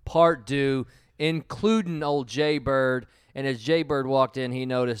Cast Part 2, including old Jay Bird. And as Jay Bird walked in, he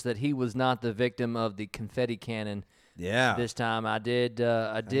noticed that he was not the victim of the confetti cannon. Yeah. This time I did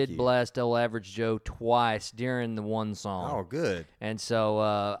blast old Average Joe twice during the one song. Oh, good. And so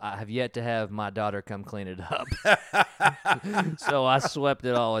I have yet to have my daughter come clean it up. So I swept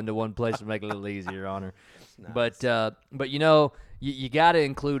it all into one place to make it a little easier on her. Nice. But you know, you got to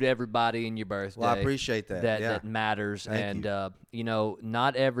include everybody in your birthday. Well, I appreciate that. That matters. Thank you. You know,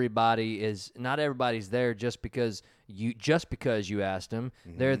 not everybody's there just because you asked them.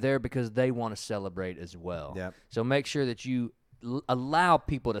 Mm-hmm. They're there because they want to celebrate as well. Yep. So make sure that you allow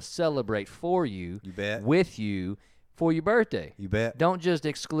people to celebrate for you, with you, for your birthday. You bet. Don't just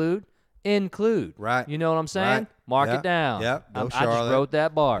exclude, include. Right. You know what I'm saying? Right. Mark it down. Yep. I just wrote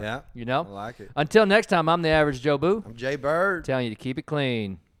that bar. Yeah. You know? I like it. Until next time, I'm the Average Joe Boo. I'm Jay Bird. Telling you to keep it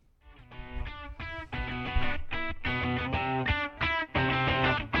clean.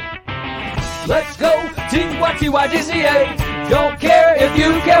 Let's go, T-Y-T-Y-D-Z-A. Don't care if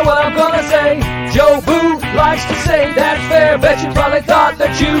you care what I'm gonna say. Joe Boo likes to say that's fair. Bet you probably thought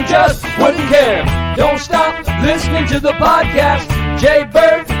that you just wouldn't care. Don't stop listening to the podcast. Jay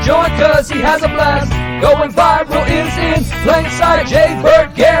Bird, join cause he has a blast. Going viral is in plain sight. Jay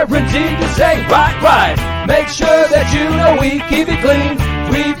Bird guaranteed to say right. Make sure that you know we keep it clean.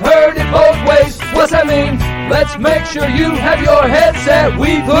 We've heard it both ways. What's that mean? Let's make sure you have your headset.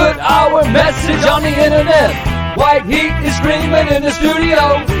 We put our message on the internet. White heat is screaming in the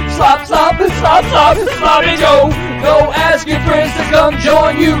studio. Slop, sloppy Joe. Go ask your friends to come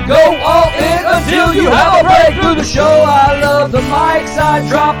join you. Go all in until you have a break through the show. I love the mics I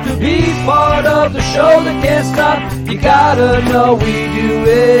drop to be part of the show that can't stop. You gotta know we do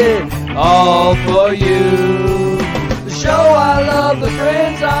it all for you. The show I love, the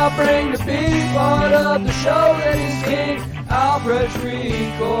friends I bring to be part of the show that is king. I'll press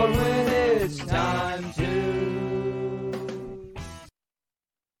record when it's time to